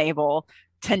completely unable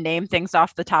to name things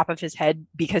off the top of his head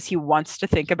because he wants to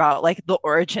think about like the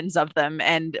origins of them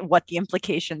and what the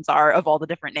implications are of all the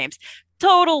different names.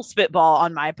 Total spitball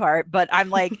on my part, but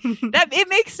I'm like, that it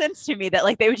makes sense to me that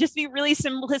like they would just be really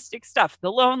simplistic stuff.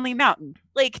 The Lonely Mountain,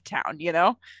 Lake Town, you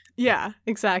know? Yeah,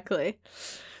 exactly.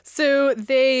 So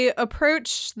they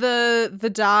approach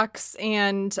the docks,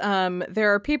 and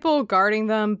there are people guarding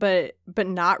them, but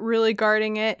not really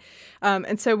guarding it.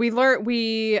 And so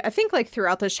I think like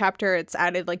throughout this chapter, it's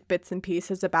added like bits and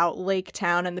pieces about Lake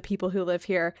Town and the people who live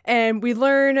here. And we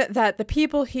learn that the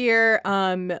people here,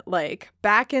 like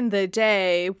back in the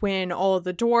day when all of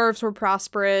the dwarves were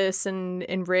prosperous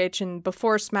and rich, and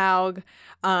before Smaug,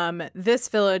 this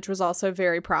village was also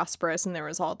very prosperous, and there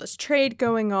was all this trade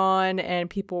going on, and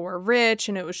people were rich,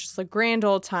 and it was just a grand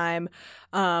old time.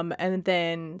 And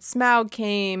then Smaug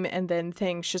came, and then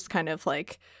things just kind of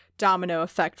like domino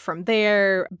effect from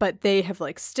there, but they have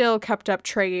like still kept up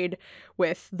trade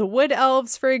with the wood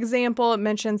elves, for example. It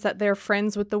mentions that they're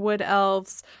friends with the wood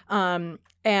elves.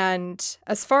 And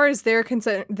as far as they're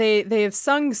concerned, they have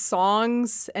sung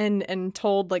songs and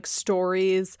told like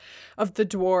stories of the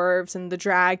dwarves and the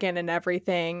dragon and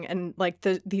everything, and like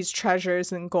these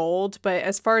treasures and gold. But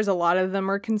as far as a lot of them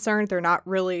are concerned, they're not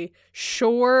really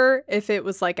sure if it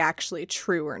was like actually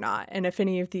true or not, and if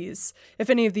any of these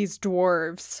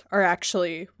dwarves are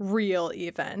actually real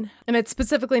even. And it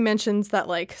specifically mentions that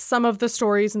like some of the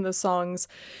stories in the songs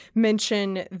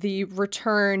mention the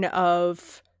return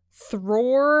of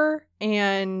Thror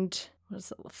and what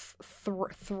is it?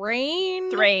 Thrain?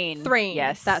 Thrain.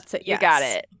 Yes. That's it. Yes. You got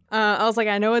it. I was like,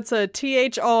 I know it's a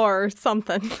THR or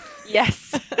something.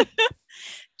 Yes.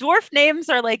 Dwarf names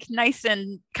are like nice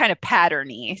and kind of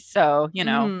patterny. So, you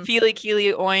know, Fili,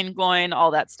 Kili, Oin, Gloin,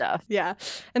 all that stuff. Yeah.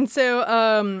 And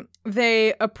so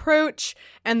they approach,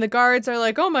 and the guards are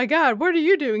like, oh my God, what are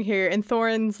you doing here? And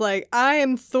Thorin's like, I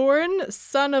am Thorin,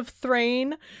 son of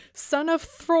Thrain, son of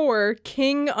Thror,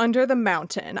 king under the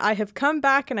mountain. I have come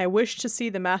back, and I wish to see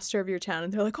the master of your town.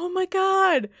 And they're like, oh my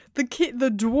God, the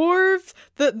dwarf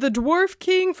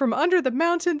king from under the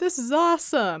mountain. This is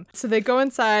awesome. So they go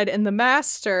inside, and the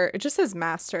master, it just says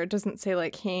master. It doesn't say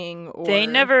like king or... They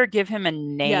never give him a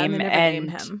name. Yeah, they never name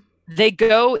him. They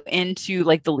go into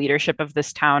like the leadership of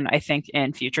this town, I think,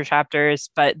 in future chapters,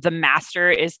 but the master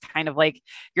is kind of like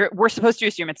we're supposed to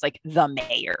assume it's like the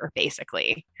mayor,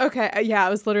 basically. Okay. Yeah, I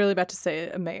was literally about to say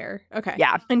a mayor. Okay.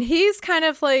 Yeah. And he's kind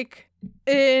of like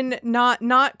in not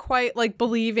quite like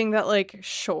believing that like,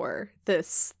 sure,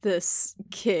 this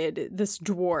kid, this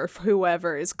dwarf,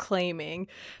 whoever is claiming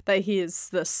that he is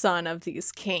the son of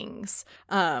these kings,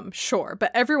 sure,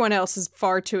 but everyone else is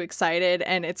far too excited,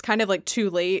 and it's kind of like too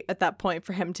late at that point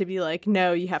for him to be like,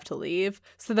 no, you have to leave.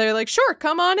 So they're like, sure,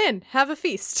 come on in, have a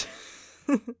feast.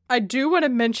 I do want to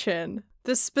mention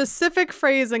the specific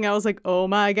phrasing. I was like, oh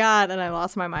my God, and I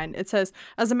lost my mind. It says,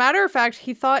 as a matter of fact,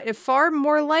 he thought it far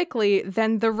more likely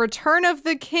than the return of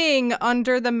the king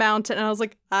under the mountain. And I was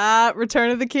like,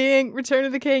 return of the king.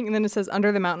 And then it says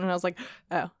under the mountain. And I was like,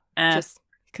 oh, just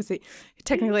because he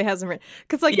technically hasn't written.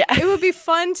 Because like, It would be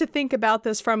fun to think about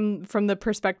this from the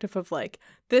perspective of like,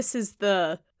 this is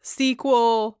the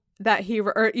sequel that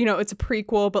it's a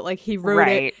prequel, but like he wrote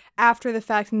it after the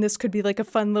fact, and this could be like a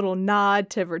fun little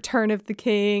nod to Return of the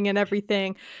King and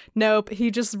everything. Nope, he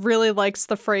just really likes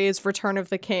the phrase Return of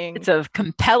the King. It's a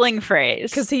compelling phrase.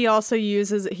 Because he also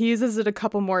uses it a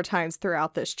couple more times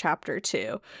throughout this chapter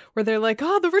too, where they're like,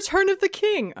 oh, the Return of the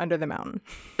King under the mountain.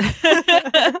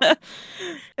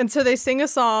 And so they sing a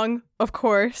song, of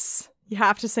course. You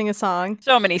have to sing a song.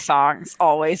 So many songs,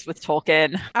 always, with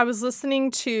Tolkien. I was listening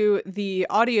to the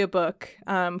audiobook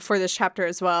for this chapter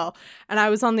as well, and I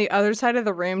was on the other side of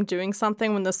the room doing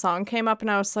something when the song came up,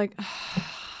 and I was like,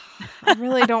 I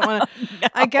really don't want to... No.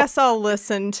 I guess I'll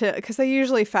listen to... Because I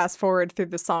usually fast forward through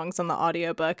the songs on the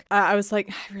audiobook. I was like,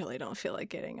 I really don't feel like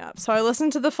getting up. So I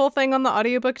listened to the full thing on the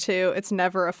audiobook too. It's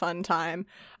never a fun time.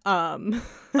 Oh,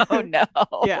 no.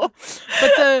 Yeah.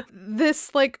 But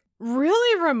this, like,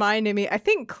 really reminded me, I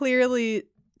think clearly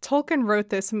Tolkien wrote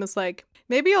this and was like,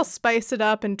 maybe I'll spice it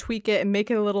up and tweak it and make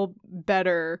it a little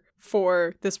better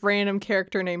for this random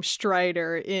character named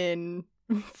Strider in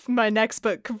my next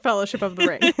book, Fellowship of the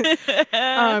Ring.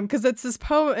 Because it's this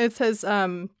poem, it says,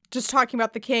 just talking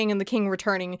about the king and the king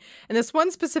returning. And this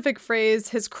one specific phrase,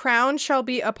 his crown shall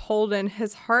be upholden,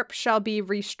 his harp shall be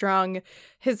restrung,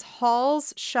 his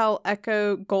halls shall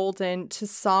echo golden to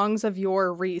songs of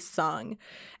yore resung.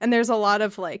 And there's a lot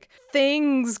of like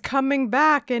things coming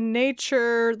back in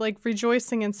nature, like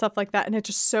rejoicing and stuff like that. And it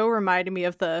just so reminded me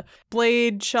of the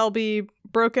blade shall be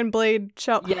broken, blade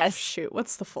shall... Yes. Shoot,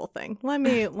 what's the full thing? Let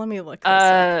me look this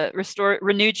up.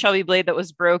 Renewed shall be blade that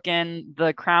was broken,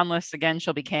 the crownless again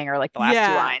shall be king, or like the last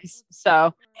two lines.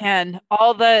 So, and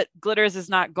all that glitters is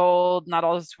not gold, not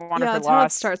all is wonderful. Yeah, that's how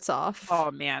it starts off. Oh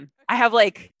man. I have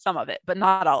like some of it, but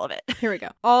not all of it. Here we go.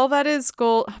 All that is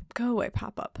gold... Go away,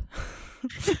 pop up.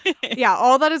 Yeah,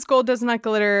 all that is gold does not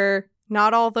glitter.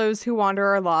 Not all those who wander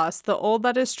are lost. The old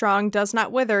that is strong does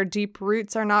not wither. Deep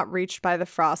roots are not reached by the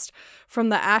frost. From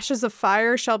the ashes of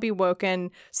fire shall be woken.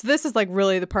 So this is like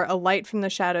really the part. A light from the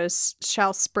shadows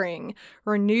shall spring.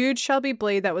 Renewed shall be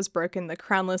blade that was broken. The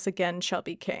crownless again shall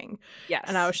be king. Yes.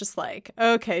 And I was just like,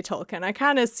 okay, Tolkien. I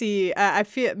kind of see. I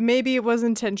feel maybe it was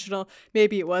intentional,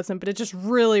 maybe it wasn't, but it just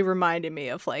really reminded me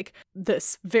of like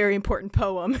this very important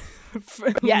poem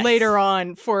later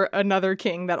on for another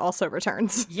king that also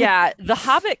returns. Yeah, The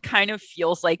Hobbit kind of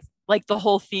feels like the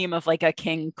whole theme of like a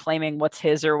king claiming what's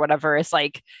his or whatever is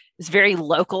like is very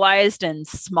localized and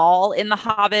small in The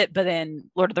Hobbit, but in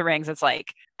Lord of the Rings it's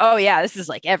like, oh yeah, this is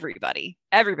like everybody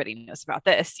knows about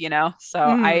this, you know. So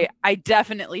I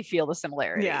definitely feel the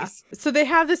similarities. Yeah. So they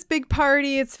have this big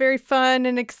party. It's very fun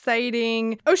and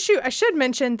exciting. Oh shoot, I should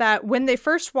mention that when they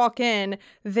first walk in,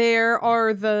 there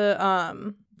are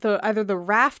the either the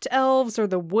raft elves or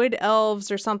the wood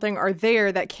elves or something are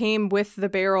there that came with the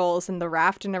barrels and the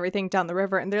raft and everything down the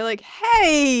river, and they're like,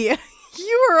 hey,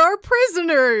 you are our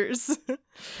prisoners.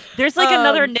 There's like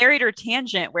another narrator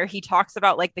tangent where he talks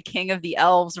about like the king of the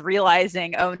elves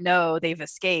realizing, oh no, they've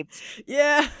escaped.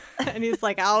 Yeah. And he's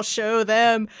like, I'll show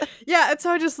them. Yeah. And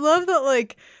so I just love that,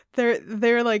 like,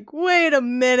 they're like, wait a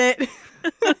minute.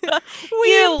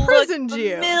 We imprisoned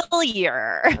you.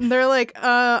 Familiar. And they're like,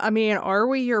 I mean, are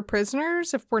we your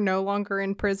prisoners if we're no longer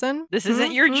in prison? This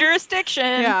isn't your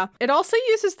jurisdiction. Yeah. It also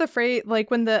uses the phrase,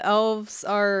 like when the elves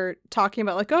are talking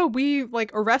about like, oh, we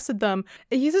like arrested them.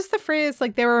 It uses the phrase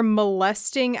like they were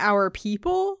molesting our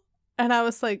people. And I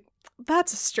was like,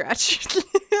 that's a stretch.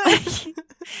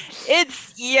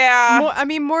 It's, yeah.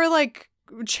 More like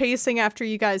chasing after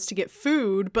you guys to get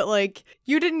food, but like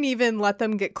you didn't even let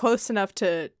them get close enough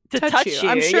to touch you.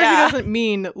 I'm sure he doesn't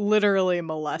mean literally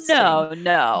molesting.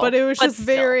 No. But it was just still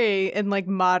very in like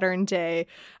modern day.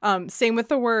 Same with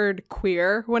the word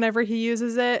queer whenever he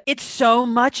uses it. It's so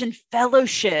much in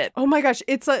Fellowship. Oh my gosh.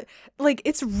 It's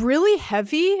it's really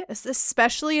heavy,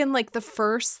 especially in like the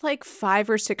first like 5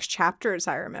 or 6 chapters,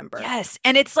 I remember. Yes.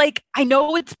 And it's like, I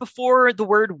know it's before the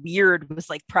word weird was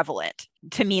like prevalent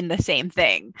to mean the same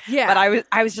thing. Yeah. But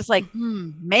I was just like,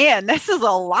 man, this is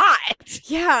a lot.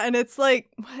 Yeah. And it's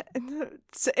like,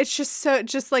 it's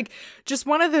just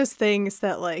one of those things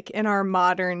that like in our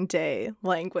modern day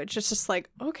language, it's just like,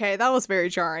 okay, that was very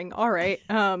jarring. All right.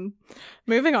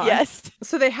 Moving on. Yes.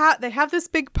 So they have this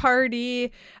big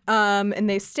party, and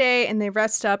they stay and they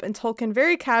rest up, and Tolkien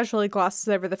very casually glosses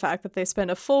over the fact that they spend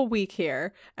a full week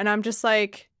here. And I'm just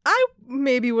like, I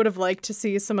maybe would have liked to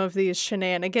see some of these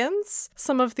shenanigans,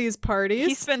 some of these parties.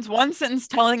 He spends one sentence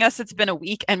telling us it's been a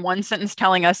week and one sentence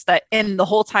telling us that in the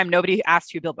whole time nobody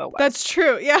asked who Bilbo was. That's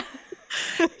true, yeah.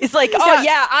 It's like, oh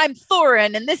yeah, I'm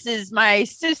Thorin and this is my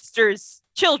sister's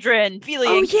children,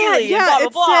 Fili and Kili, and blah, blah,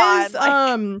 blah. It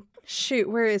says, shoot,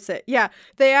 where is it? Yeah,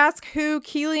 they ask who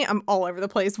Kili. I'm all over the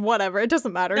place. Whatever, it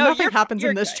doesn't matter. No, nothing happens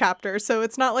in this good. chapter, so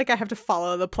it's not like I have to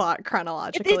follow the plot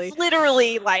chronologically. It's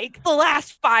literally like the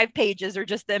last 5 pages are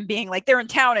just them being like they're in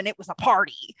town and it was a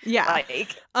party. Yeah,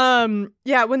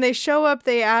 yeah. When they show up,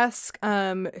 they ask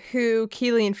who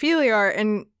Kili and Fili are,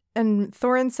 and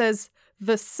Thorin says,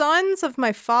 the sons of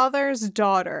my father's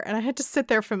daughter. And I had to sit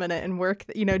there for a minute and work,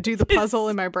 do the puzzle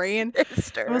in my brain.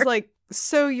 Sister. I was like,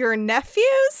 so your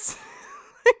nephews?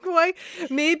 Like, why?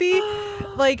 Maybe,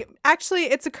 like, actually,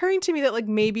 it's occurring to me that, like,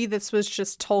 maybe this was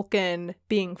just Tolkien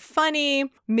being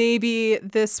funny. Maybe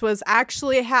this was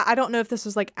actually I don't know if this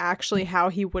was, like, actually how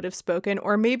he would have spoken.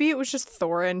 Or maybe it was just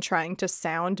Thorin trying to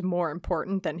sound more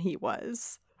important than he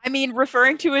was. I mean,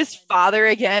 referring to his father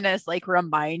again as like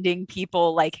reminding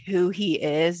people like who he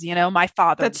is, my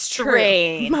father. That's true.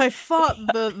 My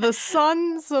the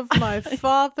sons of my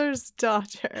father's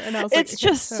daughter. And I was it's like,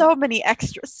 just so many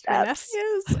extra steps.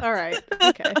 Nephews? All right.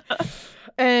 Okay.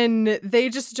 And they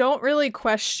just don't really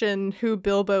question who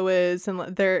Bilbo is, and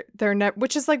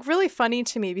which is like really funny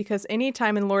to me because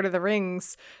anytime in Lord of the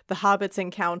Rings the hobbits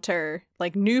encounter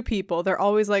like new people, they're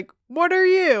always like, what are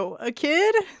you, a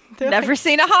kid? They're never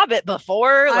seen a hobbit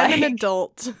before. I'm an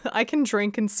adult. I can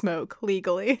drink and smoke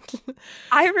legally.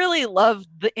 I really love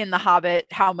in The Hobbit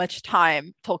how much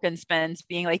time Tolkien spends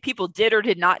being like, people did or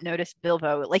did not notice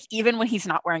Bilbo, like even when he's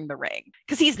not wearing the ring,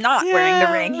 because he's not wearing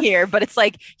the ring here, but it's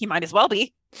like he might as well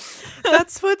be.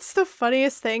 That's what's the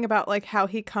funniest thing about like how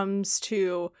he comes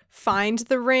to find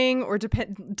the ring, or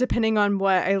depending on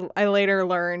what I later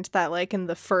learned that like in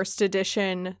the first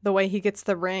edition the way he gets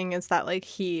the ring is that like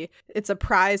it's a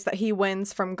prize that he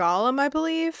wins from Gollum, I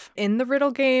believe, in the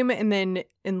Riddle game, and then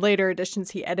in later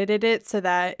editions he edited it so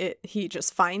that he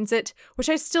just finds it, which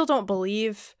I still don't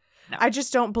believe. No. I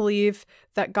just don't believe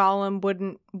that Gollum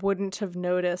wouldn't have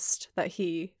noticed that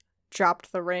he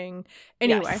dropped the ring.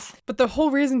 Anyway, Yes. but the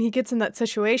whole reason he gets in that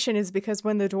situation is because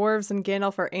when the dwarves and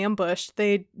Gandalf are ambushed,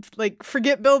 they like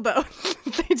forget Bilbo.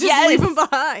 They just leave him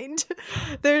behind.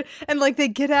 They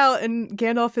get out and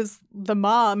Gandalf is the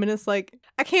mom and it's like,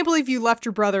 I can't believe you left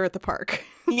your brother at the park.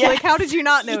 Yes. Like, how did you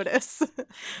not notice?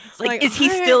 It's like, is he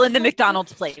still in the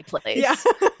McDonald's place? Yeah.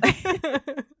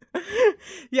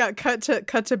 Yeah, cut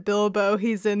to Bilbo.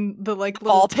 He's in the like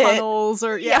little tunnels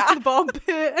or the ball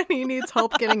pit and he needs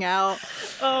help getting out.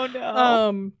 Oh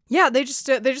no. Yeah, they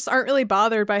just aren't really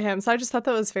bothered by him. So I just thought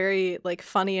that was very like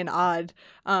funny and odd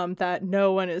that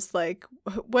no one is like,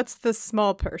 what's this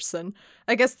small person?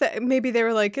 I guess that maybe they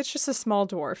were like, it's just a small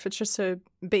dwarf. It's just a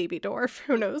baby dwarf.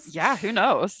 Who knows? Yeah, who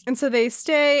knows? And so they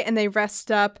stay and they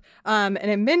rest up. And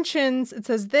it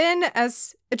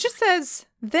says,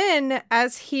 then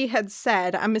as he had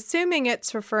said, I'm assuming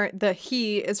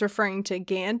he is referring to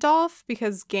Gandalf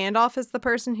because Gandalf is the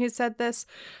person who said this.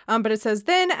 But it says,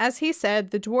 then as he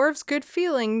said, the dwarves' good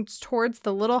feelings towards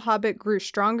the little hobbit grew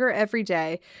stronger every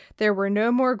day. There were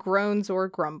no more groans or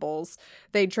grumbles.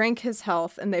 They drank his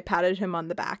health and they patted him on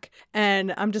the back.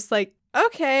 And I'm just like,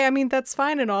 okay, I mean, that's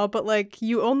fine and all, but like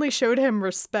you only showed him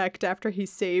respect after he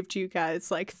saved you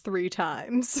guys like 3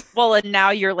 times. Well, and now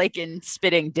you're like in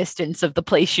spitting distance of the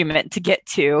place you meant to get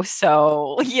to.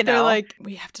 So, They're like,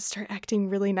 we have to start acting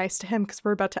really nice to him because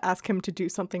we're about to ask him to do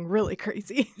something really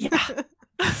crazy. Yeah.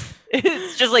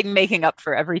 It's just like making up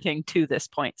for everything to this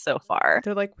point so far.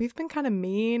 They're like, we've been kind of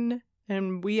mean.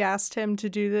 And we asked him to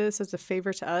do this as a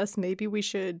favor to us. Maybe we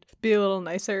should be a little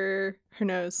nicer. Who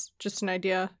knows? Just an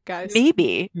idea, guys.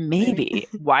 Maybe.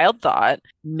 Wild thought.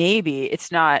 Maybe it's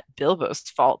not Bilbo's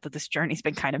fault that this journey's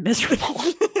been kind of miserable.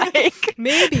 Like,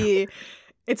 maybe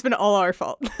it's been all our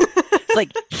fault. It's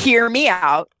like, hear me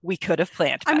out. We could have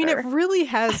planned better. I mean, it really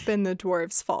has been the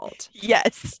dwarves' fault.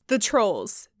 Yes. The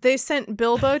trolls. They sent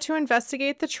Bilbo to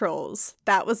investigate the trolls.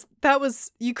 That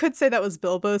was, you could say that was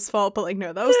Bilbo's fault, but like,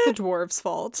 no, that was the dwarves'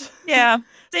 fault. Yeah.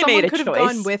 They made a choice. Someone could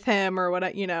have gone with him or what,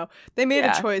 they made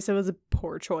a choice. It was a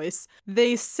poor choice.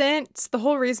 The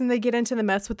whole reason they get into the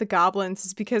mess with the goblins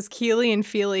is because Keely and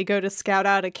Feely go to scout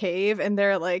out a cave and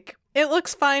they're like, it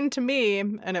looks fine to me,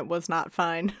 and it was not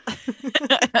fine.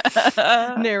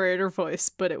 Narrator voice,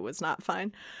 but it was not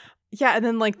fine. Yeah, and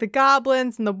then like the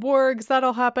goblins and the wargs, that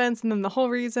all happens, and then the whole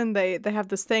reason they have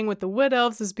this thing with the wood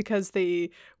elves is because they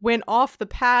went off the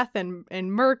path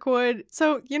in Mirkwood.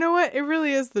 So you know what? It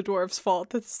really is the dwarves'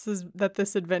 fault that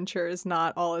this adventure is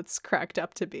not all it's cracked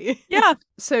up to be. Yeah.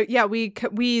 So yeah,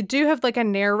 we do have like a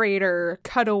narrator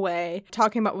cutaway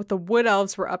talking about what the wood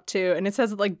elves were up to, and it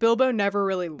says that like Bilbo never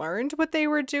really learned what they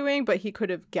were doing, but he could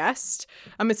have guessed.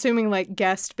 I'm assuming like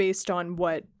guessed based on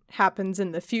what happens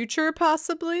in the future,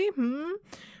 possibly.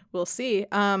 We'll see.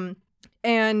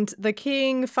 And the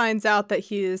king finds out that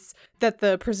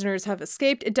the prisoners have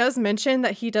escaped. It does mention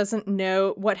that he doesn't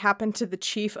know what happened to the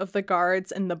chief of the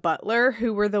guards and the butler,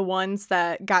 who were the ones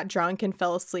that got drunk and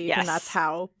fell asleep. Yes. And that's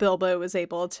how Bilbo was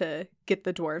able to get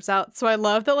the dwarves out. So I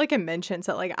love that like it mentions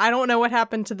that like I don't know what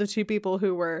happened to the 2 people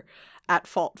who were at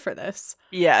fault for this.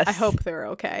 Yes. I hope they're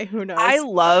okay. Who knows? I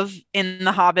love in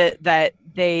The Hobbit that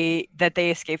they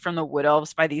escape from the wood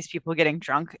elves by these people getting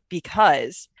drunk,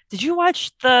 because did you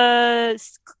watch the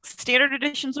standard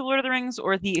editions of Lord of the Rings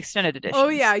or the extended editions? Oh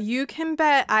yeah, you can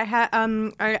bet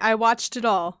I watched it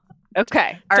all.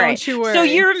 Okay. All Don't right. you worry. So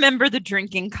you remember the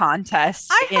drinking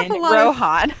contest in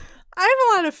Rohan. I have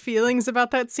a lot of feelings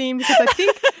about that scene because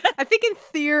I think in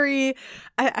theory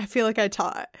I feel like I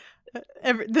taught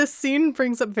this scene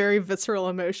brings up very visceral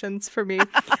emotions for me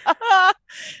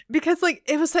because like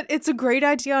it's a great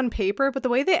idea on paper, but the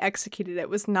way they executed it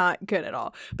was not good at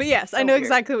all. But yes, I know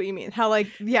exactly what you mean. How like,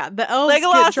 yeah, the elves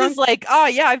Legolas get drunk. Is like, oh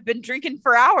yeah, I've been drinking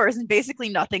for hours and basically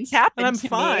nothing's happened. And I'm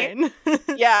fine.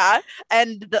 Yeah,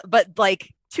 but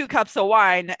like 2 cups of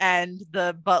wine and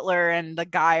the butler and the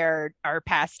guy are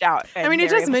passed out. I mean, it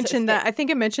does mention that. I think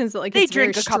it mentions that like they it's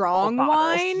drink very strong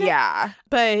wine. Yeah.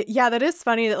 But yeah, that is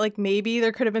funny that like maybe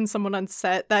there could have been someone on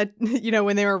set that,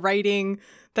 when they were writing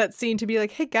that scene to be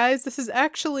like, hey guys, this is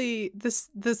actually this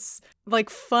like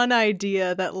fun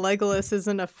idea that Legolas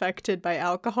isn't affected by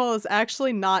alcohol is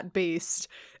actually not based.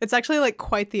 It's actually like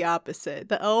quite the opposite.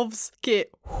 The elves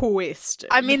get wasted.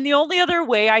 I mean, the only other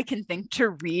way I can think to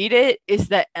read it is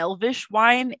that elvish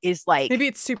wine is like maybe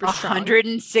it's super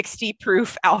 160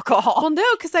 proof alcohol. Well, no,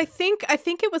 because I think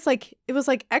it was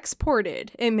like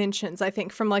exported. It mentions, I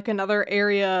think, from like another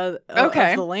area of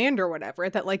the land or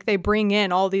whatever, that like they bring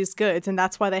in all these goods, and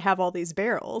that's why they have all these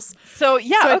barrels. So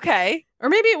okay. Or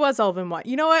maybe it was elven wine.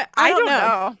 You know what? I don't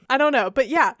know. I don't know. But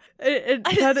yeah,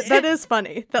 that is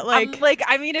funny. That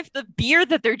I mean, if the beer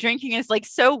that they're drinking is like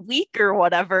so weak or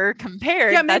whatever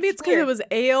compared. Yeah, maybe it's because it was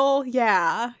ale.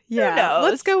 Yeah.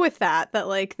 Let's go with that. That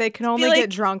like they can only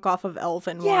get drunk off of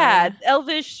elven wine. Yeah,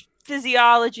 elvish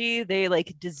physiology. They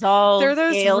like dissolve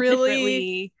ale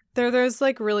differently. They're those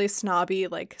like really snobby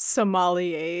like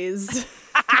sommeliers.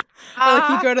 Like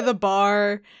you go to the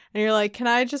bar and you're like, can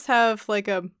I just have like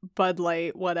a Bud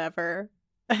Light, whatever?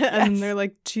 And they're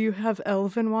like, do you have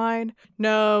elven wine?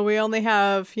 No, we only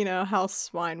have, house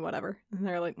wine, whatever. And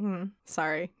they're like,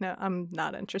 sorry, no, I'm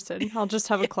not interested. I'll just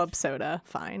have a club soda.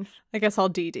 Fine. I guess I'll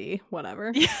DD,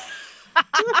 whatever.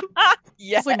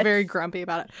 It's like very grumpy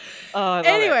about it.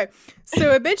 Anyway,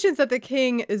 so it mentions that the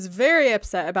king is very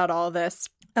upset about all this.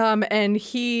 And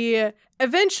he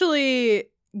eventually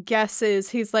guesses,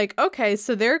 he's like, okay,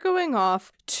 so they're going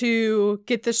off to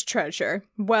get this treasure.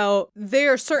 Well, they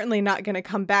are certainly not going to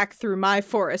come back through my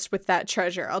forest with that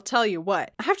treasure. I'll tell you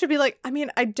what. I have to be like, I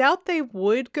mean, I doubt they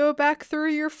would go back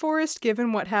through your forest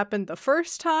given what happened the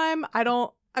first time. I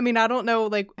don't know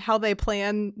like how they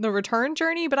plan the return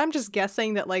journey, but I'm just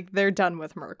guessing that like they're done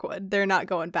with Mirkwood. They're not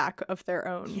going back of their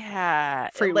own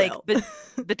free will.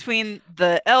 Between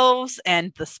the elves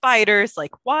and the spiders,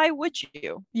 like why would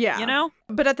you? Yeah.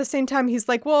 But at the same time, he's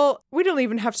like, well, we don't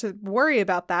even have to worry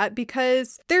about that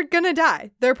because they're gonna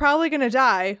die. They're probably gonna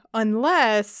die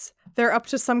unless they're up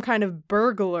to some kind of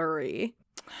burglary.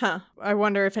 I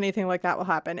wonder if anything like that will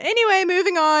happen. Anyway,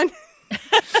 moving on.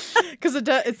 Because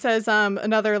it says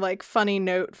another like funny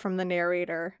note from the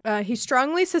narrator. He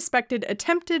strongly suspected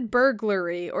attempted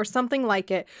burglary or something like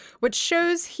it, which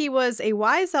shows he was a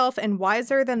wise elf and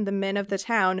wiser than the men of the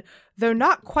town, though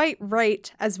not quite right,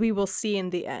 as we will see in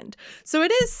the end. So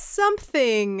it is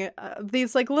something,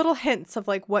 these like little hints of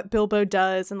like what Bilbo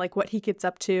does and like what he gets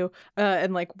up to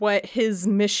and like what his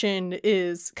mission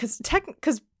is. Because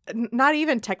not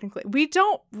even technically, we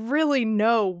don't really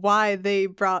know why they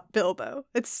brought Bilbo.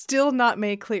 It's still not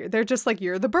made clear. They're just like,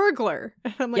 you're the burglar.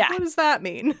 And I'm like, what does that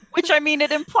mean? Which, I mean,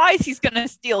 it implies he's going to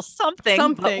steal something.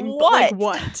 Something. But what? Like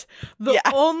what? The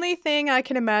only thing I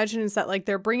can imagine is that like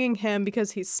they're bringing him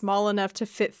because he's small enough to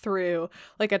fit through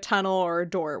like a tunnel or a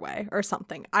doorway or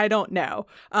something. I don't know.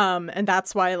 And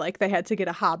that's why like they had to get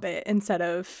a hobbit instead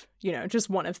of, just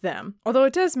one of them. Although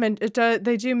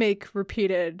they do make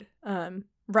repeated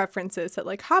references that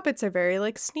like hobbits are very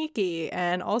like sneaky,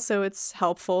 and also it's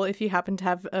helpful if you happen to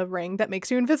have a ring that makes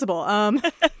you invisible.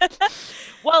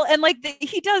 Well, and like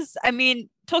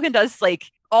Tolkien does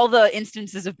like all the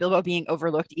instances of Bilbo being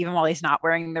overlooked even while he's not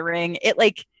wearing the ring. It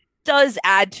like does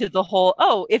add to the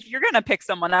whole, if you're gonna pick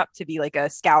someone up to be like a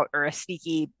scout or a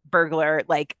sneaky burglar,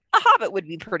 like a hobbit would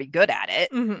be pretty good at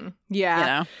it. Mm-hmm.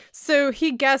 Yeah. So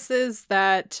he guesses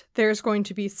that there's going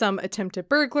to be some attempted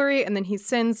burglary, and then he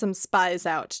sends some spies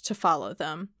out to follow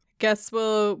them. Guess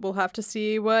we'll have to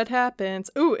see what happens.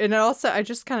 Ooh, and also I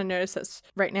just kind of noticed this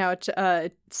right now.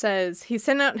 It says he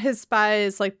sent out his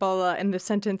spies like blah, blah, and the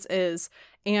sentence is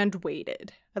 "and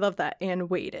waited." I love that,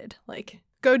 and waited. Like,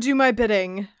 go do my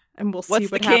bidding. And we'll see what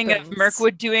happens. What's the king of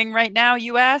Mirkwood doing right now,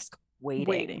 you ask?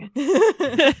 Waiting.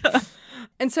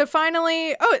 And so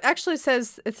finally, it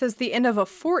says the end of a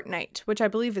fortnight, which I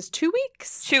believe is 2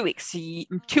 weeks. 2 weeks.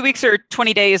 2 weeks or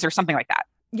 20 days or something like that.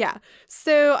 Yeah.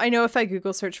 So I know if I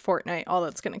Google search Fortnite, all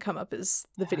that's going to come up is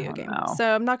the video game.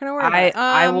 So I'm not going to worry about it.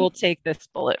 I will take this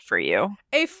bullet for you.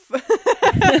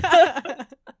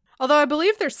 Although I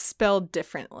believe they're spelled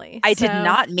differently. I did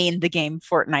not mean the game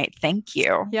Fortnite. Thank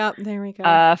you. Yep, there we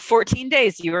go. 14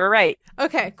 days. You were right.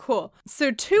 Okay, cool. So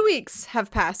 2 weeks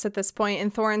have passed at this point,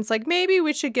 and Thorin's like, maybe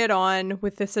we should get on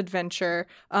with this adventure.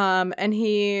 And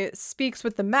he speaks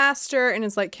with the master and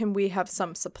is like, can we have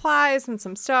some supplies and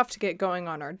some stuff to get going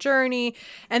on our journey?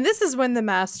 And this is when the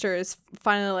master is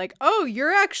finally like, oh,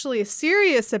 you're actually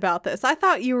serious about this. I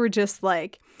thought you were just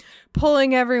like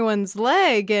pulling everyone's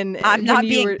leg, and I'm not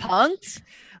being punked.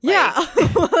 Yeah,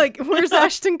 like where's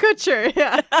Ashton Kutcher?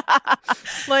 Yeah,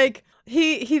 like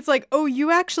he's like, oh,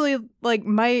 you actually like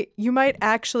you might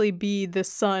actually be the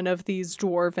son of these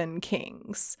dwarven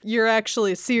kings. You're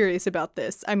actually serious about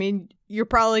this. I mean, you're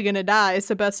probably gonna die,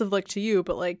 so best of luck to you.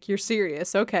 But like, you're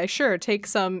serious. Okay, sure. Take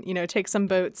some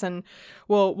boats, and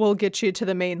we'll get you to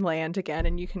the mainland again,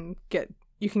 and you can get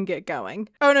you can get going.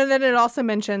 Oh, no, then it also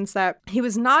mentions that he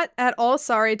was not at all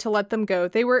sorry to let them go.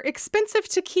 They were expensive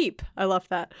to keep. I love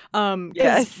that.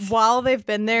 Because while they've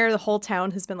been there, the whole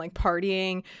town has been like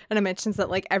partying. And it mentions that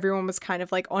like everyone was kind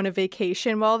of like on a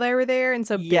vacation while they were there. And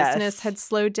so business had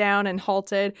slowed down and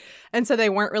halted. And so they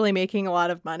weren't really making a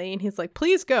lot of money. And he's like,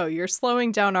 please go. You're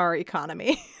slowing down our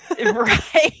economy.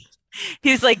 Right.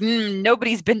 He's like,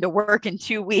 nobody's been to work in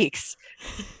 2 weeks.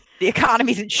 The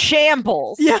economy's in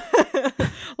shambles. Yeah.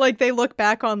 Like they look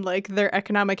back on like their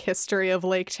economic history of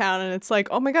Lake Town and it's like,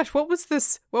 oh my gosh, what was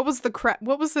this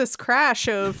crash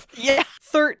of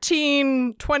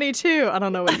 1322? I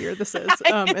don't know what year this is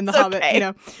in The Hobbit, you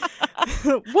know.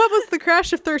 What was the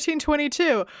crash of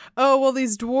 1322? Oh, well,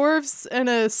 these dwarves and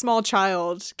a small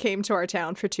child came to our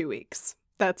town for 2 weeks.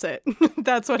 That's it.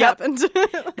 That's what happened.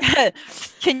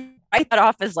 Can you write that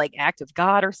off as like act of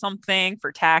God or something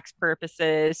for tax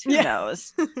purposes? Who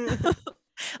knows?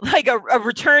 Like a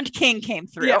returned king came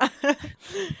through. Yeah.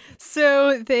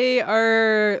 So they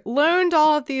are loaned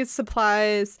all of these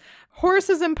supplies.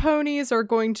 Horses and ponies are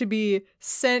going to be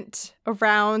sent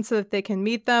around so that they can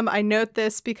meet them. I note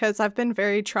this because I've been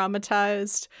very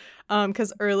traumatized.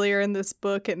 Because earlier in this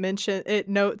book, it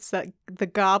notes that the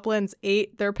goblins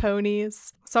ate their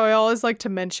ponies. So I always like to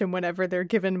mention whenever they're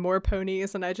given more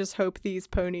ponies, and I just hope these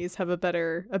ponies have a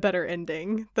better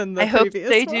ending than the previous ones. I hope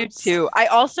they do too. I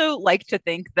also like to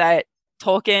think that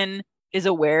Tolkien is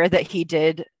aware that he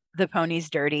did the ponies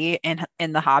dirty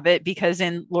in The Hobbit, because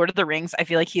in Lord of the Rings, I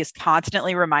feel like he is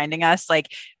constantly reminding us,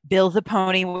 like, Bill the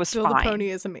pony was fine. Bill the pony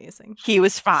is amazing. He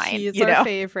was fine. He is our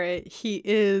favorite. He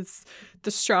is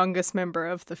the strongest member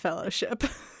of the Fellowship.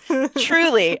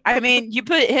 Truly. I mean, you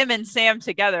put him and Sam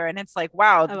together and it's like,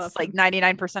 wow, that's like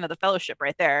 99% of the Fellowship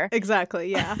right there.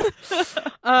 Exactly, yeah.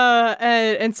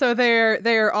 And so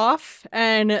they're off,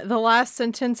 and the last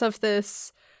sentence of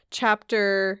this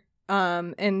chapter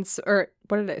what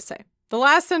did I say? The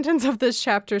last sentence of this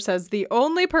chapter says, the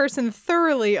only person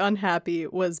thoroughly unhappy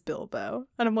was Bilbo.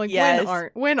 And I'm like,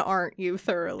 when aren't you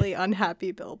thoroughly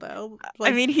unhappy, Bilbo?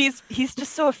 Like, I mean, he's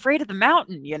just so afraid of the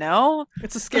mountain, you know?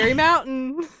 It's a scary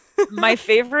mountain. My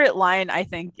favorite line, I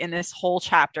think, in this whole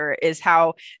chapter is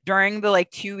how during the like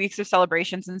 2 weeks of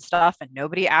celebrations and stuff and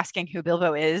nobody asking who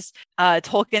Bilbo is,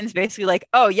 Tolkien's basically like,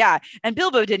 oh yeah, and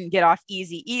Bilbo didn't get off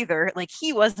easy either. Like,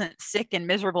 he wasn't sick and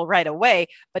miserable right away,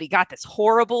 but he got this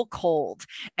horrible cold.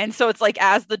 And so it's like,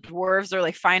 as the dwarves are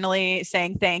like finally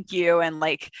saying thank you and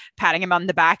like patting him on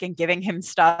the back and giving him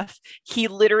stuff, he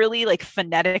literally like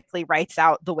phonetically writes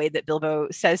out the way that Bilbo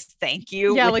says thank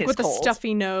you. Yeah, like with the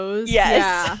stuffy nose. Yes.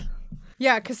 Yeah.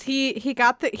 Yeah, because he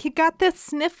got the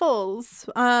sniffles.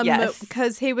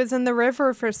 Because he was in the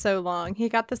river for so long. He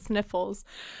got the sniffles.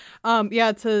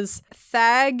 It says,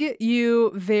 "Thag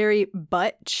you very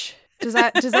butch." Does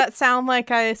that sound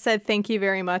like I said thank you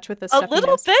very much with the stuffy nose? A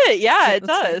little bit, yeah, it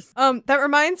does. That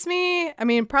reminds me, I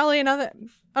mean, probably another.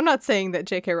 I'm not saying that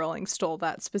J.K. Rowling stole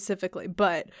that specifically,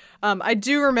 but I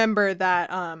do remember that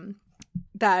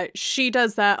she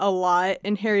does that a lot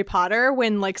in Harry Potter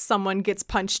when like someone gets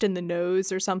punched in the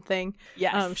nose or something.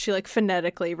 Yes. She like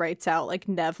phonetically writes out like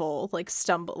Neville, like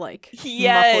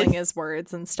muffling his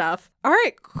words and stuff. All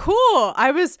right, cool.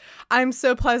 I'm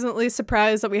so pleasantly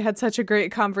surprised that we had such a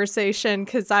great conversation,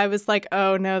 because I was like,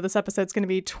 oh no, this episode's going to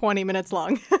be 20 minutes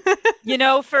long. You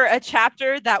know, for a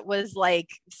chapter that was like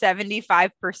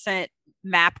 75%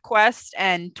 map quest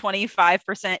and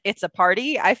 25% it's a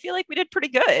party, I feel like we did pretty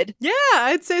good. Yeah,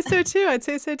 I'd say so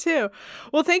too.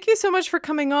 Well, thank you so much for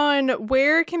coming on.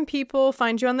 Where can people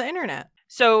find you on the internet?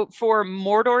 So for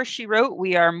Mordor She Wrote,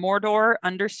 we are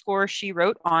Mordor_She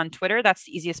Wrote on Twitter. That's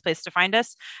the easiest place to find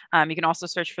us. You can also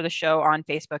search for the show on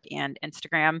Facebook and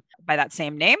Instagram by that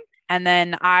same name. And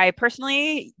then I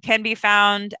personally can be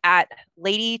found at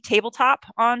Lady Tabletop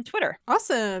on Twitter.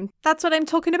 Awesome. That's What I'm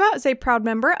Talking About is a proud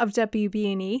member of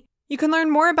WBNE. You can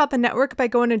learn more about the network by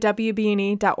going to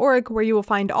WBNE.org, where you will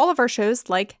find all of our shows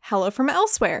like Hello from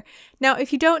Elsewhere. Now,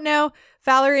 if you don't know,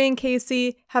 Valerie and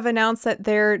Casey have announced that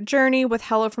their journey with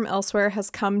Hello from Elsewhere has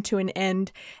come to an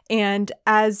end. And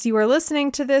as you are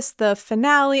listening to this, the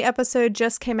finale episode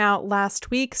just came out last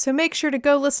week. So make sure to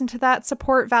go listen to that,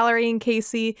 support Valerie and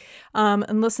Casey,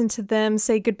 and listen to them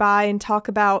say goodbye and talk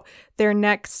about their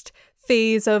next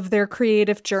phase of their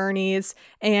creative journeys.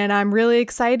 And I'm really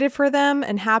excited for them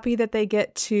and happy that they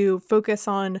get to focus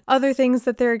on other things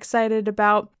that they're excited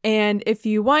about. And if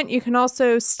you want, you can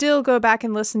also still go back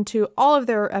and listen to all of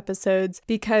their episodes,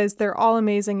 because they're all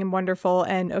amazing and wonderful.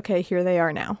 And okay, here they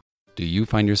are now. Do you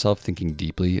find yourself thinking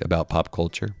deeply about pop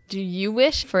culture? Do you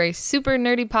wish for a super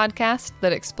nerdy podcast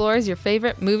that explores your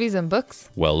favorite movies and books?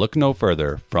 Well, look no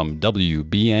further. From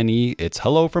WBNE, it's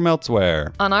Hello from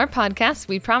Elsewhere. On our podcast,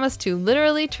 we promise to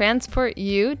literally transport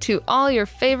you to all your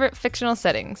favorite fictional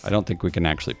settings. I don't think we can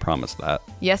actually promise that.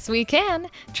 Yes, we can.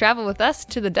 Travel with us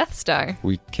to the Death Star.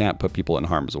 We can't put people in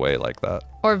harm's way like that.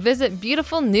 Or visit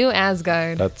beautiful New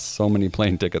Asgard. That's so many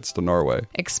plane tickets to Norway.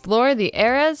 Explore the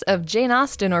eras of Jane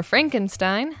Austen or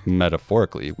Frankenstein.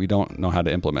 Metaphorically, we don't know how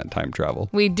to implement time travel.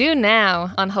 We do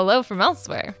now on Hello from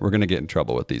Elsewhere. We're going to get in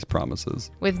trouble with these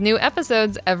promises. With new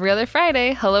episodes every other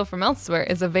Friday, Hello from Elsewhere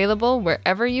is available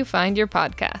wherever you find your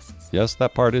podcasts. Yes,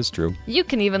 that part is true. You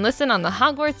can even listen on the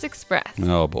Hogwarts Express.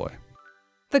 Oh boy.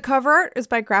 The cover art is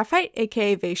by Graphite,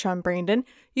 aka Vaishon Brandon.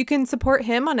 You can support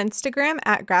him on Instagram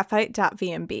at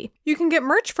graphite.vmb. You can get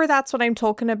merch for That's What I'm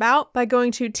Talking About by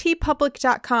going to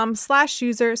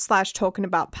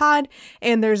tpublic.com/user/talkingaboutpod.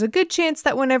 And there's a good chance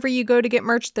that whenever you go to get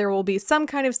merch, there will be some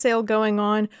kind of sale going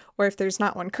on. Or if there's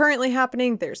not one currently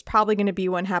happening, there's probably going to be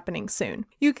one happening soon.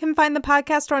 You can find the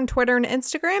podcast on Twitter and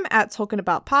Instagram at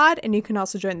talkingaboutpod. And you can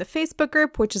also join the Facebook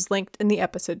group, which is linked in the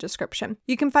episode description.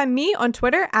 You can find me on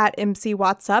Twitter at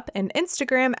MCWattsUp and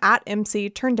Instagram at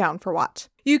MCTurndownForWhat.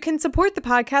 You can support the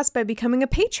podcast by becoming a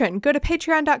patron. Go to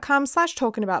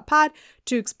patreon.com/talkingaboutpod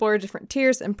to explore different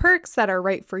tiers and perks that are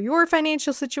right for your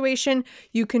financial situation.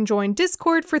 You can join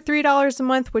Discord for $3 a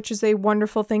month, which is a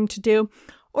wonderful thing to do.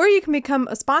 Or you can become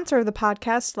a sponsor of the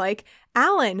podcast like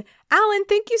Alan. Alan,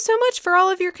 thank you so much for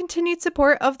all of your continued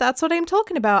support of That's What I'm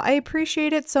Talking About. I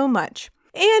appreciate it so much.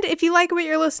 And if you like what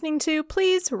you're listening to,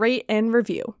 please rate and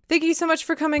review. Thank you so much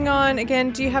for coming on.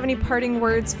 Again, do you have any parting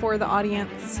words for the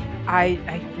audience?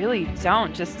 I really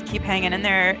don't. Just keep hanging in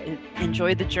there.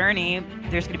 Enjoy the journey.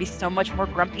 There's going to be so much more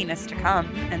grumpiness to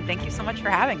come. And thank you so much for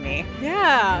having me.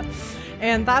 Yeah.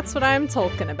 And that's what I'm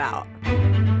talking about.